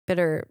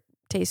bitter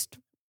taste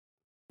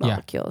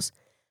molecules.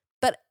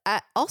 But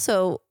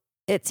also,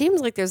 it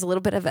seems like there's a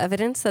little bit of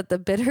evidence that the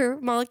bitter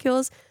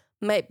molecules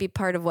might be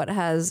part of what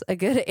has a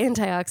good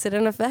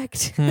antioxidant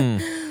effect.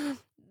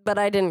 But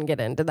I didn't get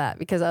into that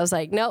because I was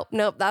like, nope,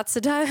 that's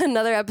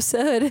another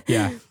episode.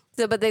 Yeah.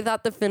 So, but they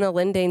thought the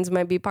phenylendanes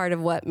might be part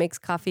of what makes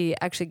coffee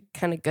actually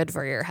kind of good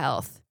for your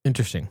health.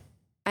 Interesting.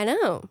 I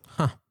know.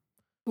 Huh.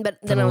 But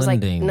then I was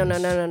like,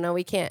 no,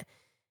 we can't.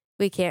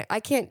 I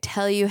can't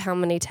tell you how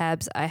many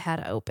tabs I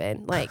had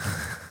open, like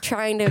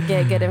trying to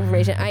get good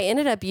information. I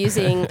ended up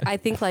using, I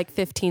think, like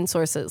 15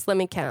 sources. Let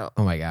me count.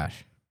 Oh my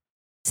gosh.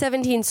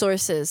 17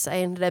 sources I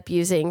ended up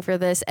using for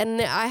this. And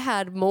I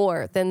had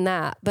more than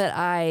that, but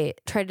I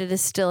tried to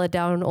distill it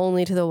down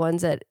only to the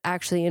ones that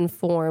actually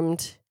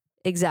informed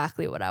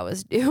exactly what I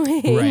was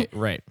doing.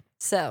 Right.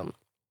 So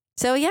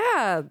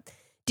yeah.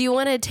 Do you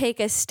want to take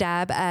a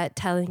stab at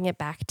telling it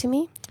back to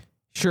me?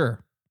 Sure.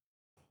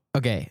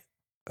 Okay.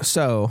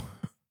 So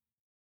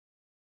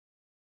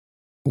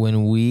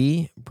when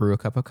we brew a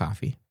cup of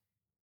coffee,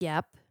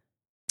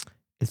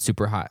 it's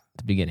super hot at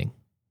the beginning.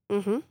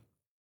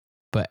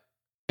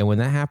 And when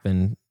that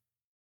happened,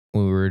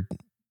 when we were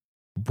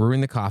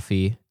brewing the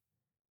coffee,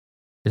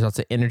 there's lots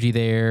of energy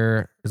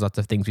there. There's lots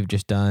of things we've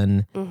just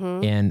done.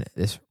 And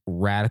this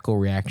radical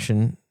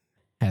reaction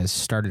has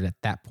started at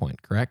that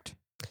point, correct?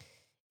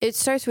 It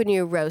starts when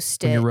you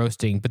roast when it. you're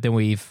roasting, but then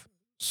we've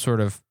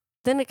sort of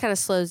Then it kind of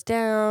slows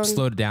down.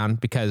 slowed it down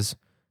because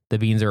the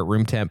beans are at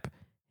room temp,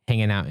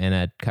 hanging out in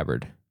a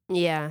cupboard.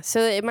 Yeah,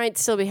 so it might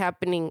still be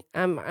happening.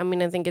 I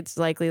mean, I think it's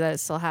likely that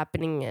it's still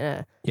happening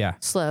in a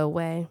slow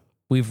way.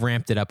 We've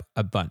ramped it up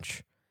a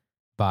bunch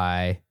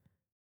by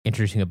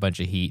introducing a bunch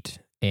of heat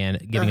and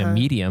giving a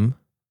medium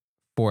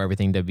for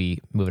everything to be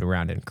moving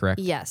around in, correct?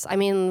 Yes. I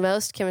mean,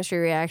 most chemistry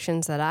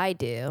reactions that I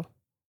do,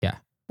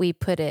 we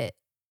put it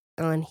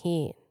on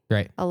heat.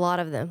 Right. A lot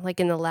of them, like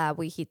in the lab,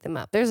 we heat them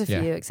up. There's a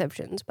few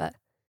exceptions, but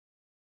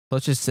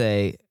let's just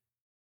say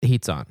the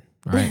heat's on.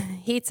 All right.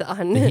 Heat's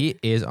on. The heat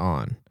is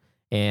on.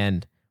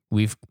 And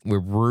we're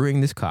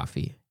brewing this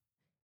coffee.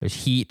 There's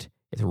heat.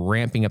 It's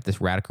ramping up this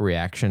radical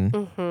reaction.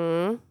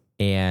 Mm-hmm.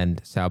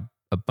 And so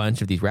a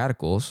bunch of these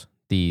radicals,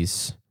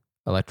 these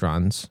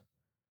electrons,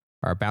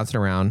 are bouncing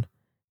around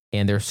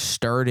and they're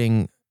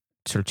starting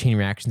sort of chain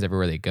reactions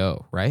everywhere they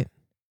go, right?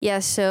 Yeah.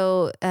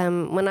 So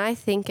when I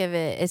think of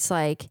it, it's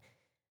like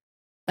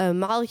a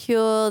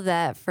molecule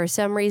that for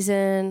some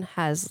reason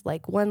has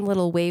like one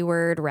little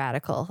wayward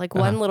radical, like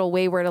one little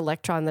wayward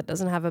electron that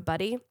doesn't have a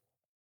buddy.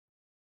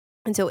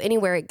 And so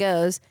anywhere it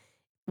goes,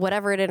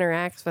 whatever it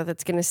interacts with,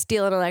 it's going to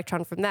steal an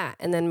electron from that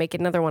and then make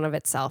another one of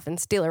itself and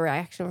steal a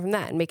reaction from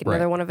that and make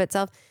another one of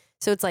itself.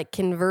 So it's like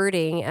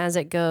converting as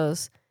it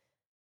goes.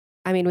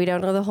 I mean, we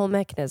don't know the whole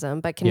mechanism,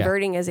 but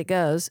converting as it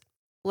goes,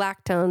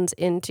 lactones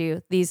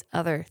into these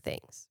other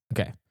things.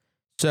 Okay.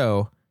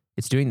 So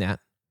it's doing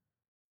that.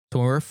 So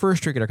when we're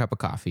first drinking our cup of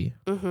coffee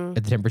at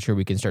the temperature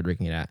we can start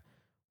drinking it at,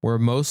 we're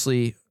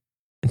mostly,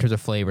 in terms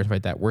of flavors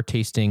like that, we're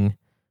tasting,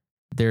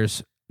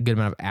 there's a good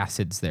amount of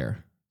acids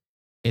there.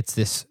 It's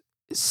this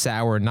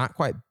sour, not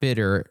quite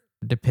bitter,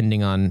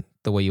 depending on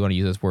the way you want to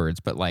use those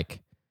words, but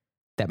like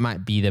that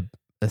might be a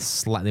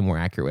slightly more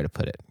accurate way to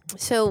put it.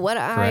 So what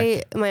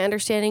my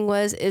understanding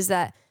is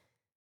that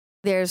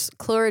there's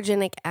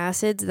chlorogenic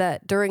acids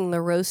that during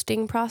the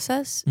roasting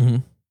process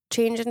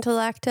change into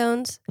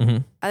lactones.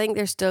 I think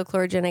there's still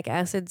chlorogenic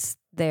acids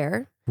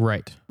there.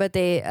 Right. But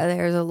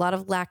there's a lot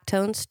of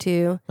lactones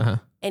too.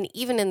 And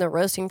even in the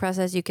roasting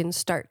process, you can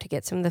start to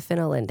get some of the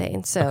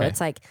phenylendanes. So it's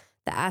like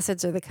the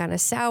acids are the kind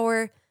of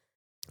sour.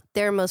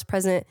 They're most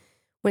present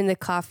when the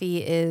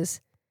coffee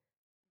is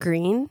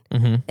green.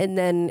 And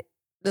then,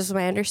 this is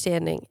my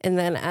understanding. And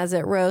then as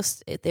it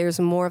roasts, there's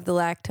more of the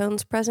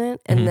lactones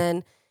present. And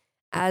then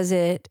as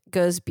it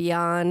goes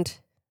beyond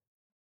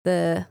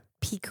the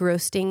peak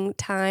roasting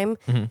time,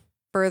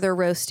 further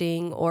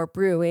roasting or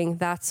brewing,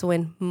 that's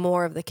when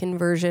more of the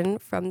conversion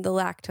from the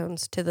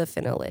lactones to the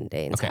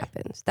phenylendanes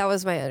happens. That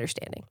was my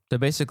understanding. So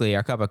basically,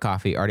 our cup of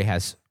coffee already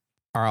has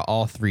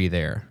all three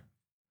there.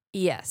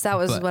 Yes, that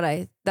was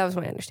my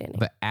understanding.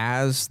 But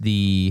as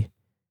the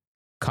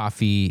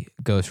coffee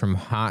goes from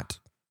hot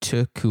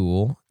to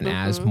cool, and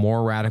as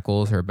more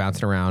radicals are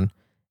bouncing around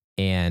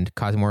and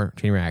causing more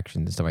chain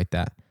reactions and stuff like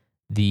that,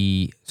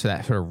 so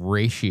that sort of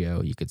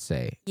ratio, you could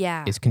say,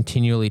 is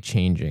continually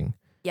changing.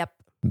 Yep.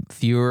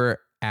 Fewer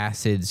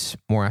acids,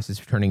 more acids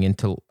turning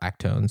into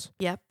lactones.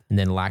 Yep. And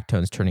then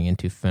lactones turning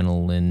into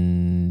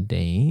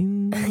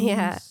phenylendanes.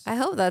 Yeah. I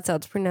hope that's how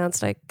it's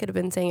pronounced. I could have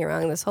been saying it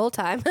wrong this whole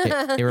time.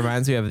 It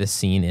reminds me of this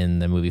scene in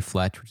the movie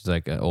Fletch, which is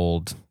like an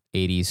old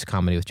 80s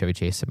comedy with Chevy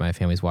Chase that my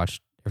family's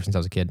watched ever since I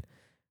was a kid,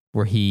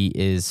 where he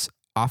is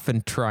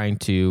often trying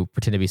to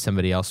pretend to be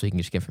somebody else so he can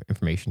just get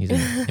information. He's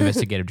an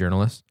investigative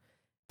journalist.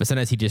 But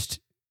sometimes he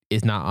just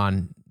is not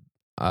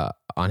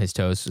on his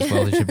toes as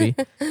well as he should be.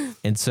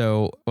 And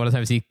so one of the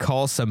times he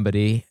calls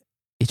somebody,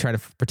 he's trying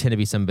to pretend to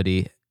be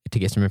somebody to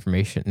get some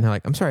information. And they're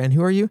like, I'm sorry, and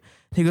who are you?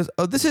 And he goes,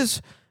 oh, this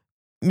is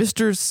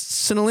Mr.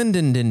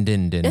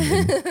 Phenylendanes.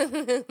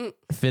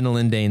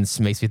 Phenylendanes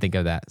makes me think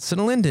of that.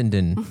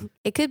 Phenylendanes.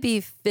 It could be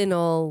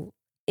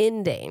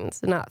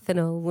phenylendanes, not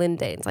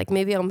phenylendanes. Like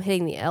maybe I'm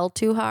hitting the L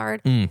too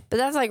hard, but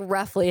that's like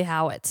roughly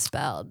how it's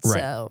spelled. Right.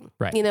 So,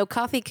 Right.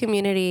 Coffee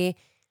community,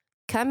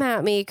 come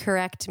at me,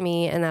 correct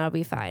me, and that'll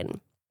be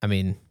fine. I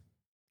mean,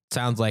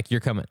 sounds like you're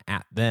coming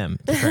at them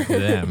to correct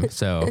them.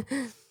 So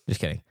just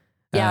kidding.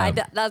 Yeah,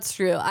 that's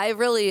true.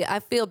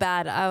 I feel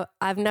bad.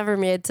 I've never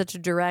made such a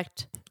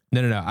direct.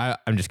 No.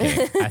 I'm just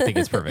kidding. I think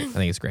it's perfect. I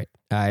think it's great.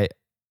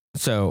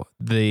 So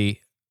those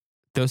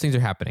things are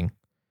happening.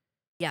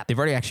 Yeah. They've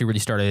already actually really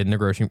started in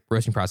the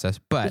roasting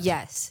process. But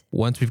yes,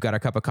 once we've got our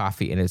cup of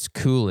coffee and it's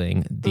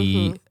cooling,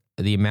 the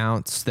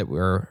amounts that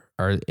are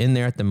in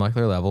there at the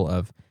molecular level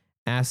of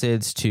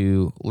acids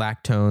to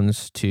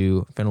lactones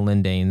to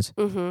phenylendanes,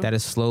 that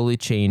is slowly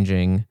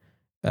changing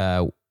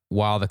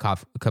while the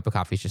cup of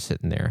coffee is just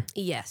sitting there.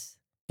 Yes.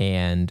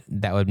 And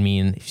that would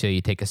mean, so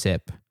you take a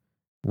sip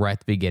right at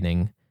the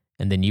beginning,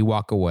 and then you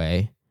walk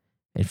away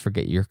and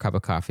forget your cup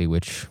of coffee,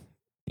 which,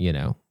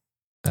 even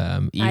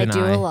I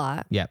do a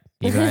lot. Yep.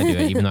 Even I do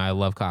it. Even though I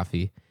love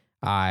coffee,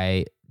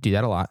 I do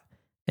that a lot.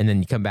 And then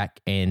you come back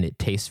and it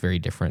tastes very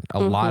different. A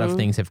lot of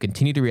things have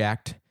continued to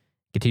react,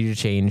 continue to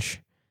change.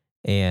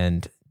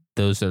 And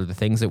those are the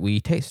things that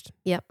we taste.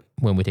 Yep.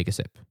 When we take a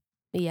sip.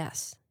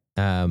 Yes.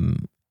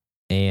 And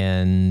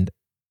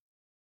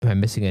am I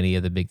missing any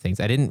of the big things?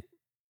 I didn't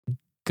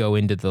go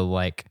into the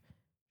like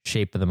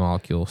shape of the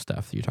molecule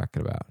stuff that you're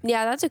talking about.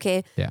 Yeah, that's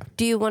okay. Yeah.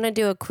 Do you want to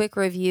do a quick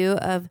review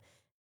of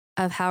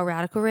how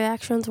radical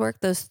reactions work,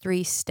 those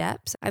 3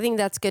 steps? I think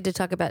that's good to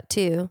talk about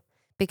too,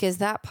 because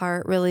that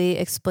part really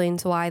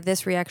explains why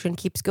this reaction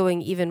keeps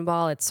going even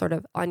while it's sort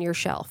of on your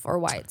shelf or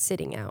why it's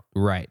sitting out.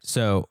 Right.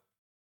 So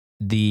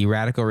the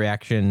radical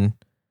reaction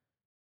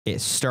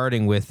is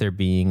starting with there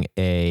being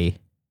a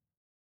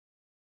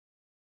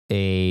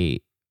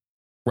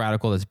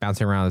radical that's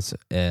bouncing around as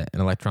an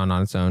electron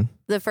on its own.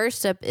 The first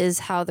step is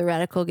how the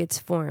radical gets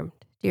formed.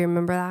 Do you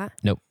remember that?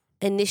 Nope.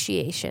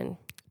 Initiation.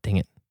 Dang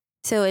it.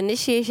 So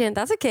initiation,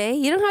 that's okay.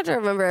 You don't have to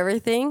remember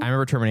everything. I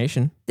remember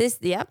termination. This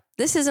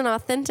is an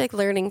authentic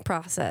learning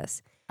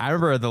process. I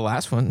remember the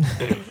last one.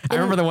 I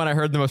remember the one I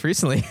heard the most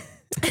recently.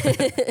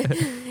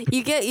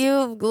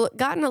 You've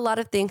gotten a lot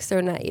of things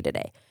thrown at you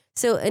today.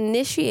 So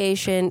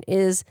initiation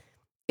is,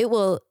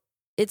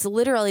 it's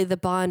literally the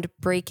bond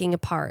breaking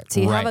apart.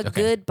 So you have a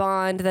good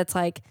bond that's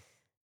like,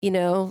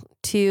 2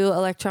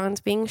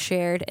 electrons being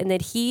shared, and then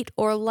heat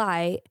or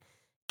light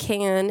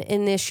can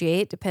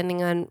initiate,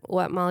 depending on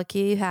what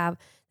molecule you have,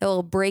 that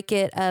will break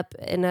it up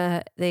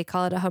they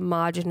call it a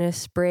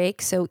homogeneous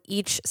break. So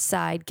each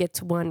side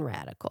gets 1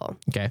 radical.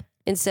 Okay.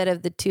 Instead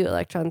of the 2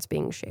 electrons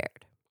being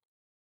shared.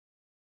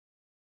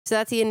 So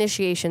that's the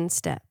initiation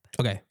step.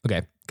 Okay.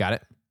 Got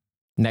it.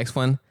 Next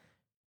one,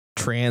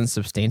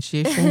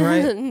 transubstantiation,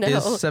 right? No.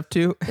 Is step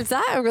 2. Is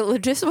that a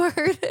religious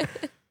word?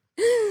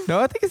 No,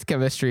 I think it's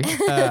chemistry.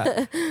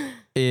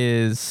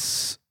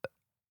 Is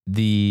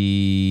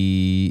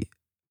the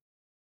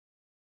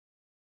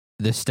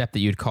step that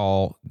you'd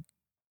call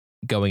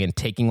going and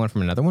taking one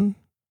from another one?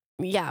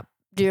 Yeah.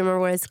 Do you remember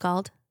what it's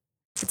called?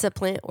 It's a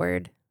plant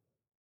word.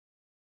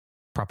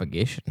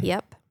 Propagation.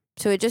 Yep.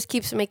 So it just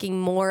keeps making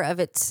more of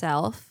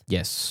itself.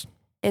 Yes.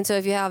 And so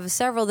if you have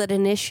several that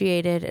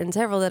initiated and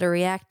several that are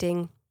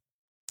reacting,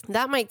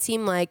 that might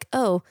seem like,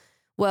 oh,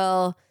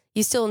 well,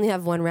 you still only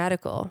have 1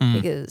 radical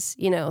because,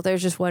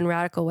 there's just 1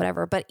 radical,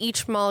 whatever. But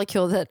each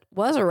molecule that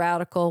was a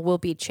radical will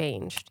be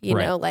changed.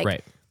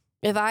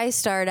 If I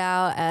start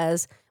out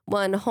as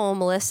one whole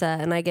Melissa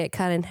and I get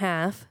cut in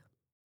half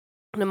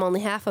and I'm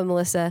only half of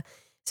Melissa,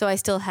 so I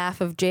still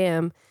half of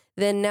jam,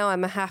 then now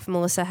I'm a half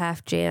Melissa,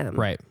 half jam.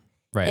 Right.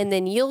 And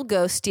then you'll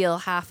go steal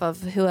half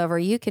of whoever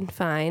you can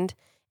find,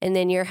 and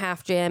then you're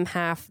half jam,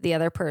 half the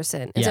other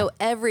person. And so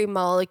every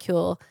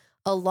molecule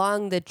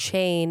along the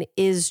chain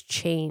is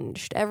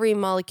changed. Every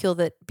molecule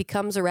that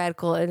becomes a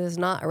radical and is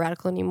not a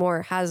radical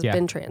anymore has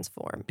been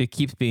transformed. It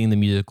keeps being the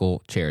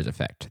musical chairs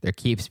effect. There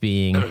keeps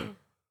being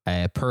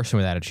a person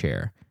without a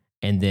chair.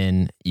 And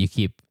then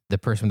the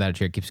person without a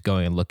chair keeps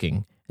going and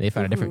looking. They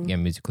find a different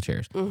musical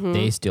chairs.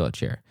 They steal a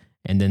chair.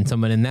 And then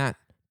someone in that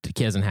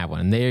doesn't have one.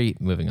 And they're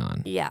moving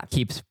on. Yeah.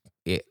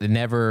 It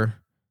never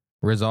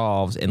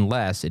resolves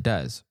unless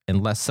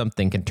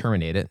something can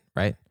terminate it,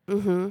 right?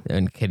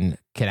 And can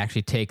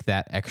actually take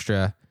that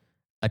extra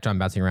electron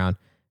bouncing around,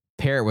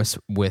 pair it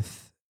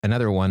with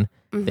another one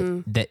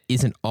that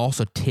isn't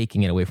also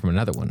taking it away from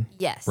another one.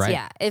 Yes, right?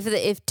 yeah.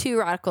 If 2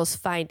 radicals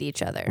find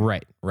each other.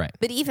 Right.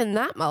 But even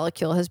that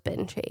molecule has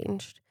been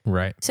changed.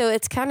 Right. So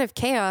it's kind of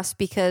chaos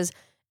because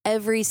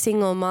every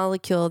single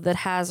molecule that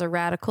has a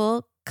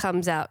radical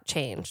comes out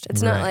changed.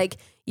 It's not like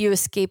you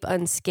escape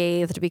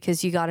unscathed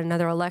because you got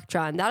another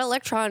electron. That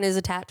electron is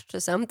attached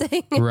to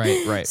something.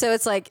 Right. So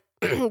it's like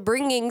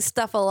bringing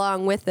stuff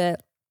along with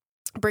it.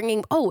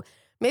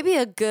 Maybe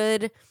a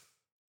good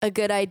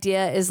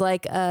idea is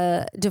like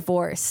a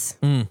divorce.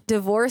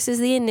 Divorce is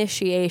the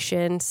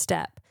initiation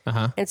step.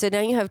 And so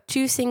now you have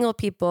 2 single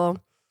people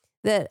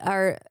that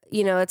are,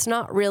 it's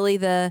not really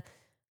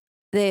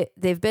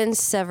they've been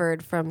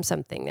severed from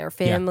something, their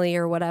family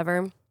or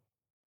whatever.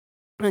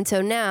 And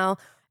so now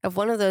if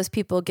one of those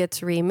people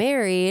gets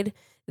remarried,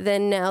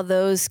 then now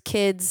those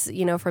kids,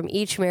 from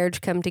each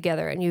marriage come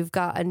together and you've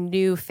got a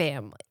new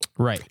family.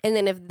 Right. And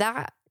then if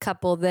that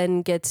couple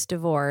then gets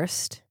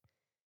divorced,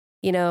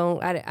 I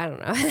don't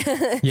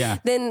know. Yeah.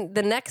 Then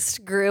the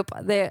next group,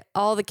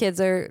 all the kids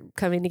are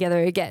coming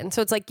together again.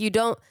 So it's like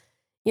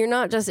you're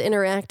not just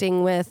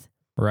interacting with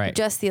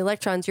just the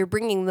electrons, you're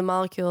bringing the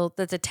molecule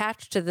that's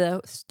attached to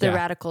the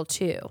radical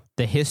too.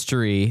 The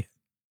history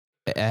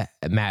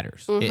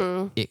matters.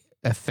 It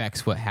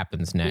affects what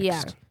happens next.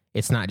 Yeah.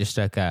 It's not just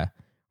like we're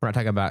not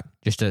talking about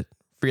just a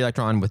free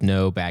electron with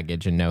no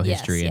baggage and no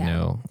history and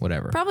no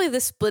whatever. Probably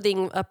the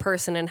splitting a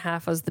person in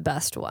half was the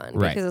best one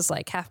because it's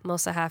like half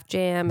Melissa, half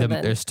jam.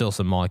 There's still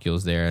some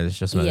molecules there. There's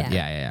just okay.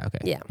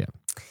 Yeah.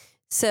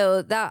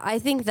 So I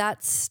think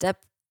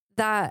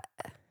that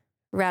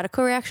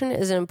radical reaction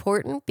is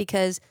important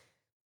because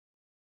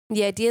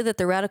the idea that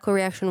the radical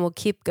reaction will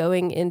keep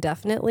going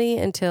indefinitely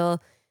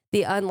until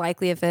the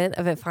unlikely event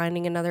of it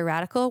finding another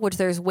radical, which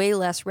there's way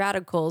less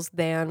radicals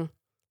than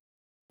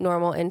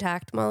normal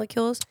intact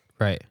molecules.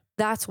 Right.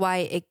 That's why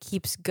it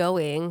keeps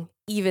going,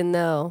 even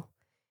though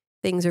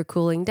things are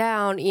cooling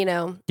down,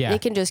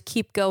 it can just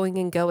keep going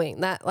and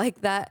going.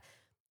 That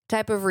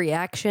type of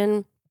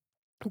reaction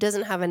It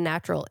doesn't have a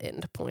natural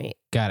end point.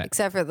 Got it.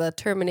 Except for the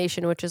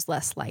termination, which is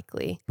less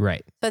likely.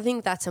 Right. So I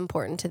think that's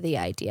important to the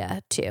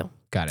idea too.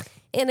 Got it.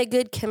 And a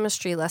good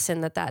chemistry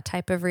lesson that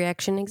type of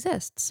reaction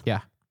exists.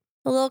 Yeah.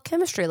 A little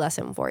chemistry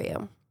lesson for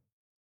you.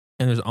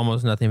 And there's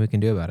almost nothing we can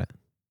do about it.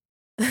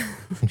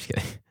 I'm just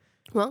kidding.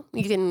 Well,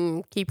 you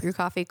can keep your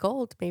coffee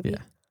cold, maybe.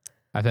 Yeah.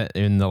 I bet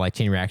in the like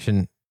chain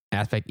reaction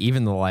aspect,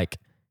 even the like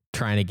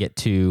trying to get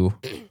two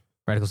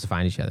radicals to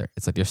find each other.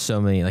 It's like there's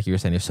so many, like you were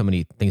saying, there's so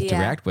many things to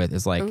react with.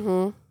 It's like,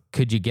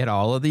 could you get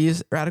all of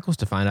these radicals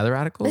to find other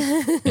radicals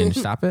and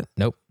stop it?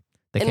 Nope.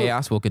 The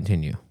chaos will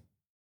continue.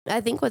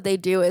 I think what they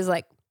do is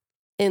like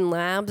in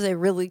labs, they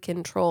really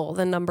control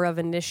the number of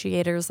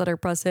initiators that are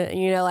present.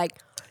 And, like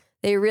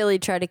they really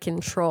try to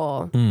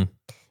control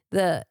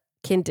the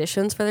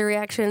conditions for the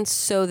reaction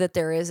so that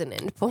there is an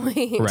end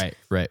point.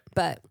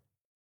 Right.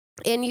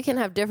 And you can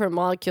have different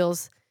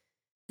molecules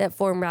that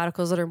form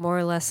radicals that are more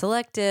or less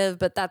selective,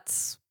 but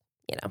that's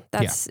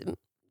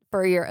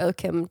for your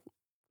OChem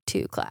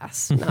 2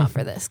 class, not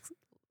for this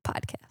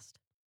podcast.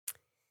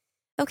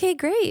 Okay,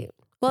 great.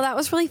 Well, that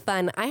was really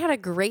fun. I had a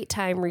great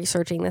time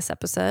researching this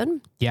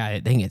episode. Yeah,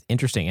 I think it's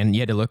interesting. And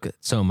you had to look at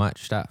so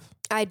much stuff.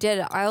 I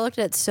did. I looked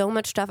at so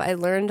much stuff. I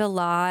learned a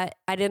lot.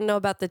 I didn't know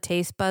about the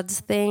taste buds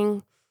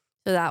thing.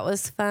 So that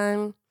was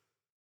fun.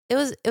 It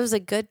was a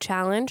good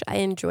challenge. I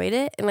enjoyed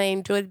it. And I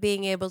enjoyed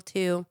being able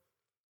to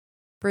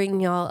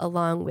bring y'all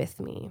along with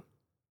me.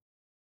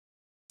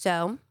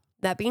 So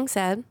that being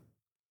said,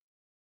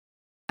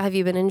 have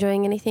you been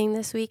enjoying anything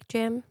this week,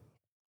 Jim?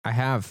 I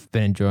have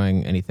been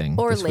enjoying anything.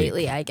 Or this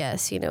lately, week. I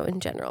guess, in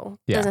general.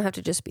 It Yeah. doesn't have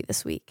to just be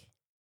this week.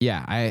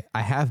 Yeah,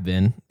 I have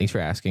been. Thanks for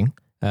asking.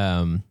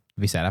 It'd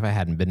be sad if I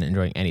hadn't been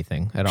enjoying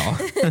anything at all.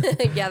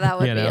 Yeah, that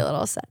would be a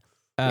little sad.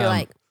 You're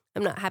like,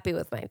 I'm not happy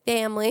with my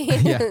family.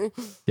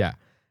 Yeah.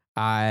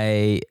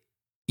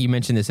 You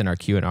mentioned this in our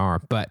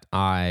Q&R, but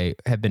I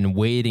have been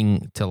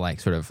waiting to like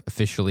sort of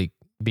officially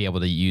be able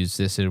to use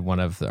this in one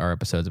of our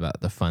episodes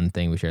about the fun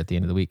thing we share at the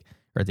end of the week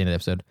or at the end of the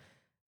episode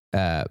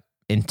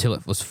until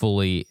it was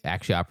fully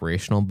actually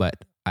operational.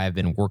 But I've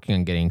been working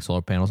on getting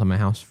solar panels on my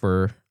house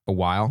for a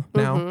while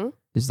now.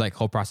 This is like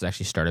whole process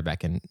actually started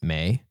back in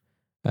May.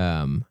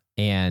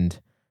 And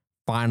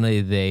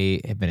finally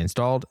they have been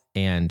installed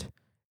and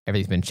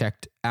everything's been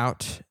checked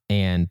out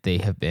and they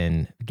have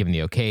been given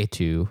the okay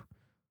to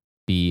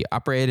be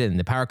operated, and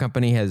the power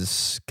company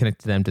has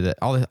connected them to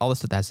all the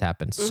stuff that has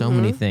happened. So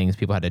many things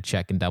people had to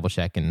check and double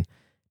check, and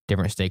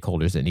different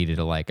stakeholders that needed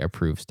to like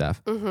approve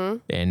stuff.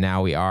 And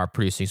now we are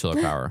producing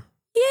solar power.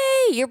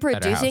 Yay! You're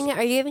producing it.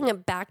 Are you giving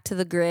it back to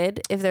the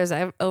grid if there's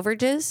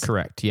overages?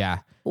 Correct. Yeah.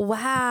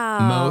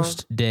 Wow.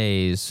 Most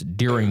days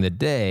during the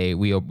day,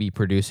 we'll be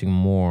producing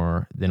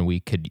more than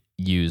we could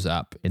use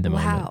up in the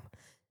moment.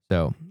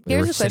 So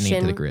here's we're a sending question.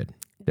 it to the grid.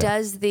 Yeah.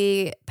 Does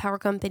the power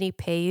company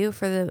pay you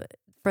for the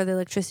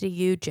electricity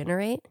you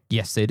generate?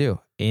 Yes, they do.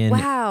 And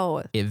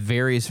it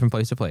varies from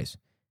place to place.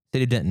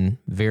 City of Denton,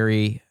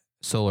 very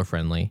solar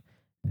friendly.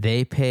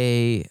 They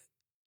pay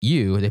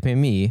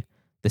me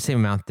the same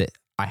amount that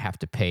I have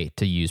to pay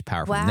to use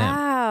power from them.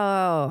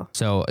 Wow.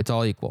 So it's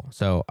all equal.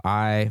 So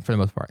for the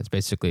most part, it's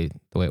basically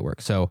the way it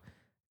works. So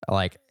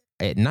like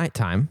at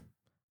nighttime,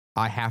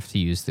 I have to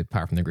use the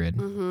power from the grid.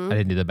 I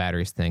didn't do the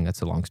batteries thing.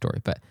 That's a long story,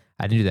 but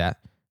I didn't do that.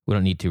 We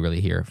don't need to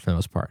really here for the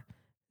most part.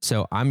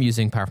 So I'm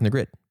using power from the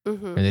grid.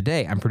 In the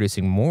day, I'm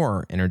producing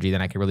more energy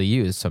than I can really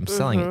use. So I'm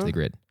selling it to the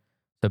grid.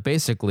 So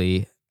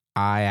basically,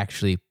 I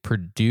actually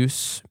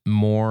produce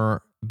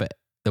more, but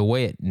the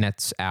way it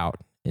nets out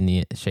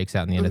it shakes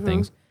out in the end of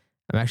things,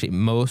 I'm actually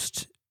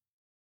most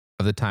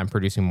of the time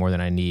producing more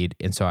than I need.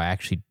 And so I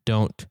actually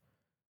don't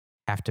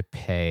have to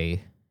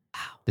pay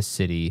the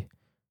city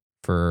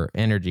for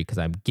energy because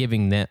I'm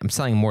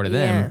selling more to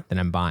them than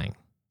I'm buying.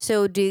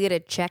 So do you get a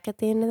check at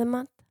the end of the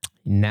month?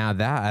 Now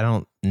that I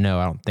don't know.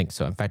 I don't think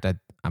so. In fact,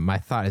 my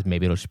thought is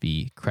maybe it'll just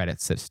be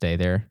credits that stay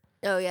there.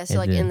 Oh yeah. So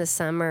like in the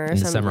summer or something.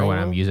 In the summer when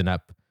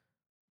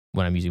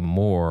I'm using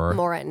more.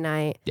 More at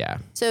night. Yeah.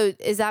 So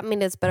does that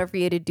mean it's better for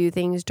you to do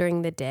things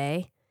during the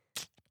day?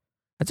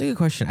 That's a good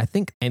question. I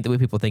think the way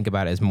people think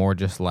about it is more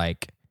just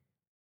like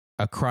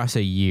across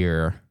a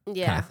year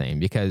kind of thing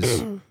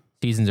because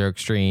seasons are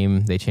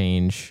extreme. They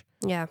change.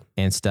 Yeah.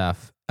 And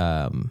stuff.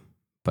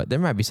 But there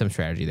might be some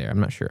strategy there. I'm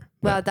not sure.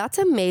 Wow, that's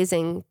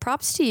amazing.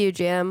 Props to you,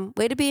 Jim.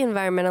 Way to be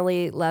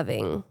environmentally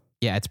loving.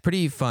 Yeah, it's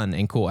pretty fun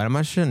and cool. And I'm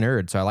actually a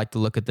nerd, so I like to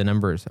look at the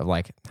numbers of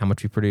like how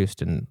much we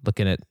produced and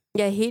looking at.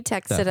 Yeah, he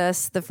texted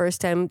us the first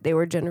time they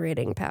were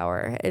generating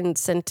power and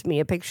sent me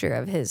a picture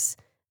of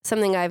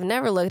something I've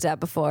never looked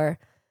at before.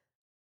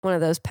 One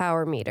of those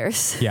power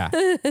meters. Yeah.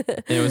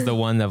 It was the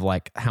one of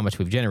like how much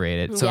we've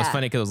generated. So it's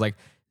funny because it was like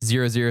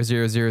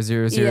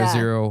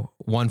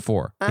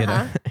 0.000000014. You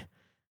know?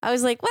 I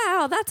was like,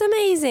 wow, that's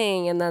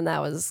amazing. And then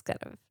that was kind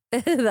of,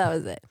 that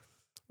was it.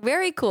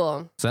 Very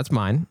cool. So that's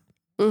mine.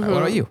 What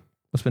about you?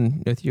 What's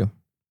been with you?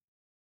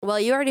 Well,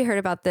 you already heard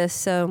about this.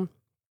 So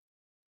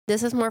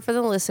this is more for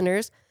the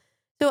listeners.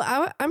 So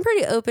I'm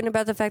pretty open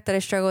about the fact that I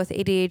struggle with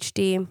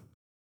ADHD.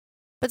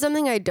 But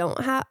something I don't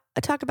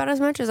talk about as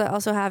much, is I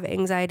also have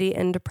anxiety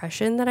and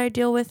depression that I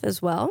deal with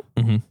as well,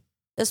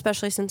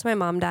 especially since my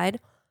mom died.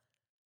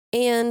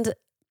 And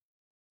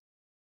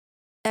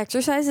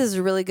exercise is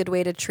a really good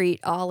way to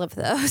treat all of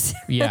those.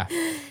 Yeah.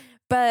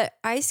 But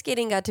ice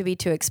skating got to be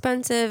too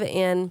expensive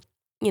and,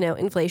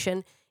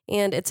 inflation.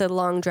 And it's a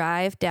long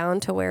drive down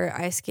to where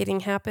ice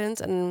skating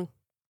happens. And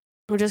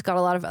we just got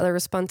a lot of other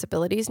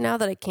responsibilities now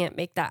that I can't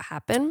make that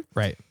happen.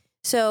 Right.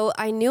 So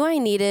I knew I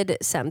needed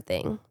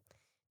something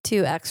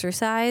to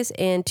exercise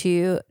and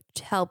to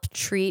help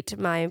treat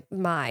my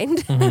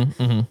mind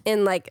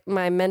and like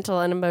my mental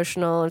and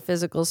emotional and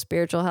physical,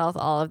 spiritual health,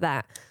 all of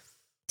that.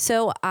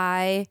 So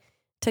I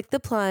took the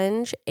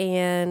plunge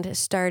and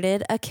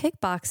started a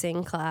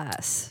kickboxing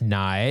class.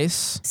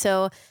 Nice.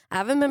 So I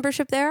have a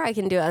membership there. I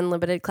can do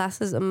unlimited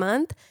classes a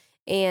month,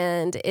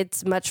 and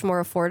it's much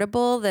more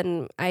affordable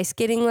than ice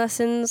skating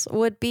lessons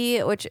would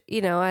be, which,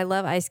 I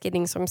love ice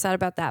skating, so I'm sad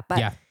about that.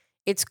 But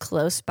it's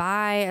close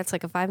by. It's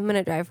like a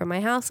 5-minute drive from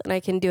my house, and I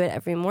can do it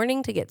every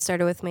morning to get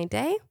started with my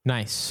day.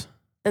 Nice.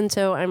 And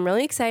so I'm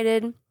really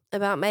excited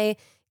about my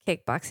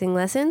kickboxing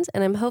lessons,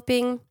 and I'm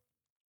hoping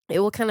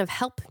it will kind of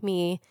help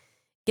me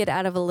get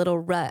out of a little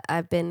rut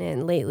I've been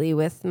in lately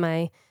with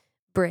my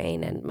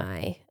brain and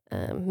my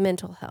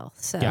mental health.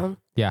 So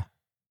yeah.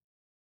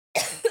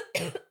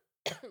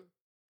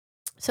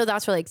 So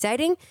that's really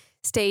exciting.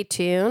 Stay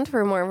tuned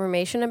for more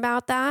information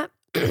about that.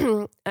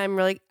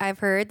 I've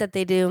heard that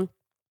they do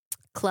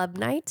club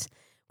nights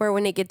where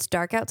when it gets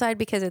dark outside,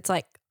 because it's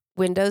like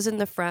windows in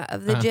the front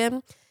of the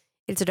gym,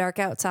 it's dark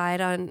outside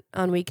on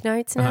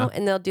weeknights now,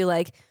 and they'll do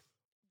like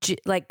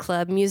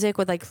club music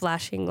with like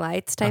flashing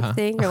lights type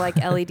thing, or like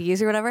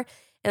LEDs or whatever.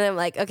 And I'm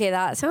like, okay,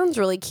 that sounds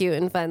really cute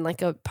and fun,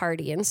 like a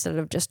party instead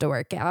of just a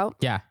workout.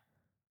 Yeah.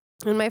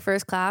 And my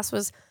first class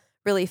was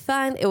really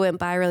fun. It went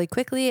by really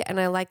quickly, and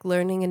I like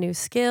learning a new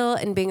skill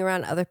and being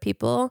around other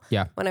people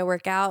when I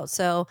work out.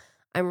 So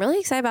I'm really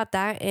excited about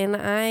that, and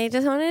I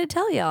just wanted to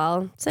tell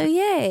y'all. So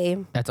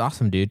yay. That's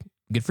awesome, dude.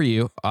 Good for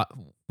you.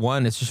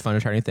 One, it's just fun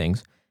to try new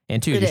things.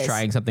 And two, just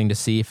trying something to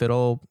see if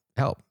it'll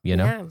help,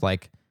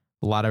 Like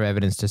a lot of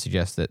evidence to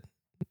suggest that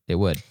it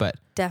would. But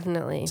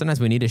definitely.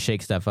 Sometimes we need to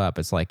shake stuff up.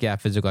 It's like,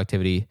 physical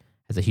activity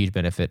has a huge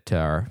benefit to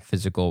our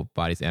physical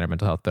bodies and our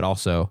mental health, but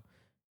also,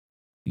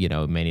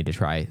 may need to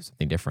try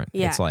something different.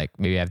 Yeah. It's like,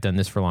 maybe I've done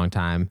this for a long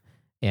time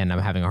and I'm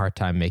having a hard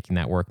time making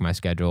that work my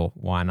schedule.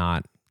 Why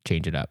not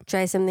change it up?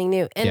 Try something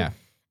new. And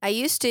I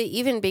used to,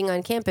 even being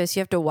on campus, you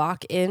have to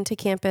walk into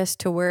campus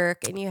to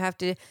work, and you have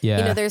to,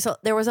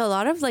 there was a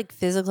lot of like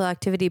physical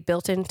activity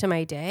built into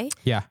my day.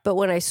 Yeah. But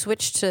when I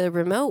switched to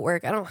remote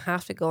work, I don't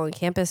have to go on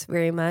campus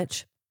very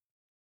much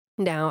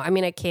now. I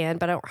mean, I can,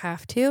 but I don't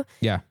have to.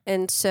 Yeah.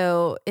 And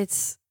so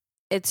it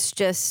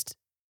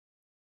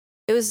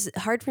was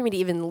hard for me to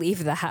even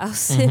leave the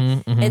house.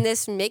 And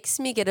this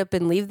makes me get up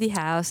and leave the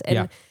house.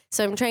 And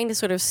so I'm trying to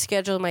sort of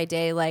schedule my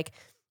day. Like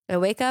I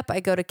wake up, I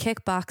go to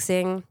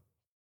kickboxing,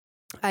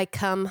 I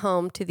come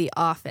home to the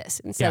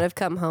office instead of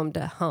come home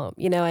to home.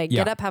 I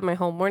get up, have my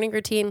whole morning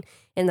routine,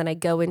 and then I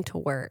go into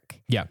work.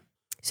 Yeah.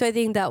 So I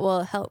think that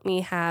will help me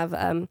have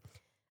a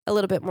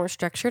little bit more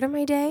structure to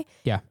my day.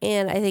 Yeah.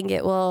 And I think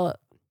it will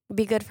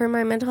be good for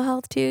my mental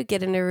health too,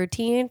 get in a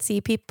routine,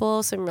 see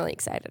people. So I'm really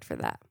excited for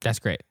that. That's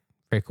great.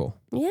 Very cool.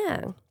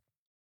 Yeah.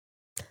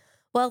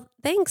 Well,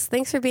 thanks.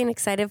 Thanks for being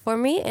excited for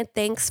me. And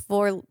thanks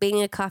for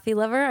being a coffee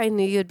lover. I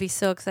knew you'd be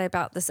so excited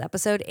about this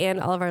episode and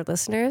all of our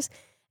listeners.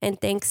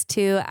 And thanks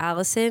to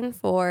Allison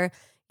for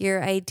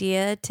your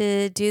idea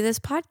to do this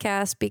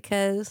podcast,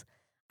 because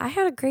I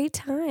had a great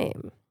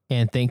time.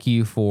 And thank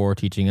you for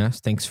teaching us.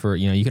 Thanks for,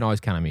 you can always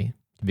count on me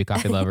to be a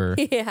coffee lover.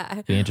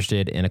 Yeah. Be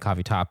interested in a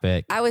coffee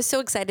topic. I was so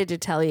excited to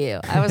tell you.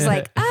 I was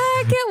like,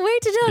 I can't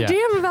wait to tell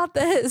Jam about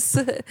this.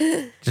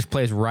 Just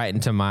plays right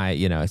into my,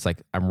 it's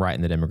like I'm right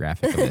in the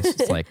demographic of this.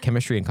 It's like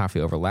chemistry and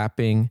coffee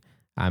overlapping.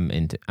 I'm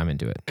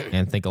into it.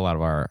 And I think a lot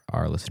of our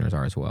listeners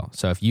are as well.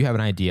 So if you have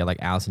an idea like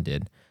Allison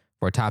did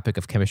for a topic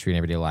of chemistry in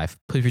everyday life,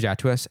 please reach out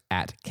to us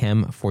at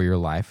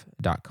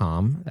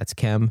chemforyourlife.com. That's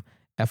chem,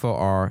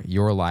 F-O-R,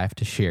 your life,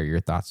 to share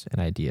your thoughts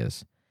and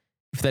ideas.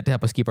 If you'd like to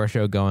help us keep our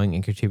show going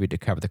and contribute to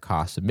cover the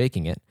costs of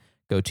making it,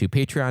 go to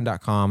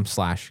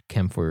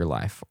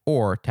patreon.com/chemforyourlife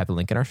or tap the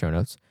link in our show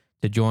notes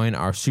to join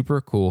our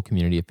super cool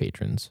community of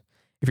patrons.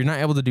 If you're not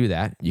able to do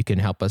that, you can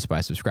help us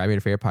by subscribing to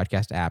your favorite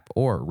podcast app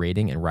or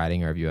rating and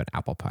writing a review on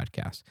Apple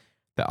Podcasts.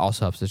 That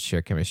also helps us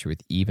share chemistry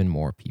with even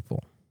more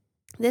people.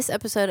 This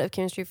episode of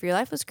Chemistry for Your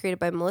Life was created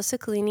by Melissa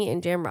Collini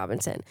and Jam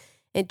Robinson,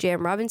 and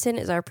Jam Robinson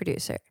is our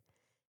producer.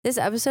 This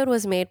episode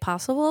was made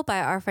possible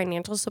by our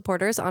financial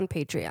supporters on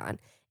Patreon.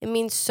 It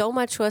means so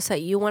much to us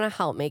that you want to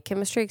help make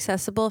chemistry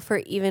accessible for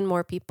even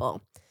more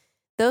people.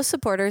 Those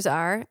supporters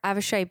are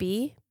Avishai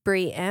B.,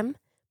 Bree M.,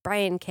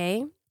 Brian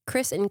K.,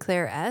 Chris and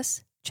Claire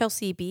S.,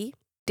 Chelsea B.,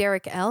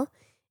 Derek L.,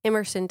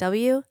 Emerson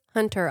W.,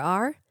 Hunter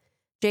R.,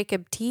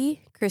 Jacob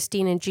T.,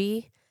 Christina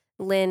G.,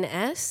 Lynn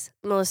S.,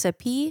 Melissa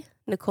P.,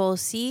 Nicole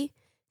C.,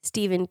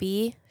 Stephen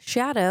B.,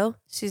 Shadow,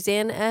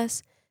 Suzanne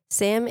S.,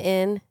 Sam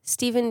N.,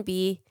 Stephen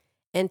B.,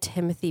 and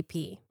Timothy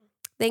P.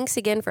 Thanks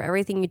again for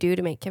everything you do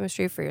to make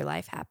chemistry for your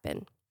life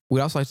happen. We'd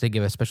also like to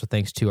give a special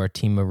thanks to our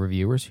team of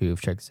reviewers who have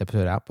checked this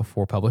episode out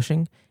before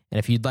publishing. And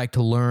if you'd like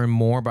to learn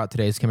more about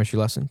today's chemistry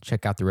lesson,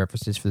 check out the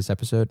references for this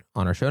episode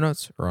on our show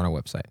notes or on our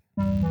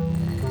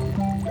website.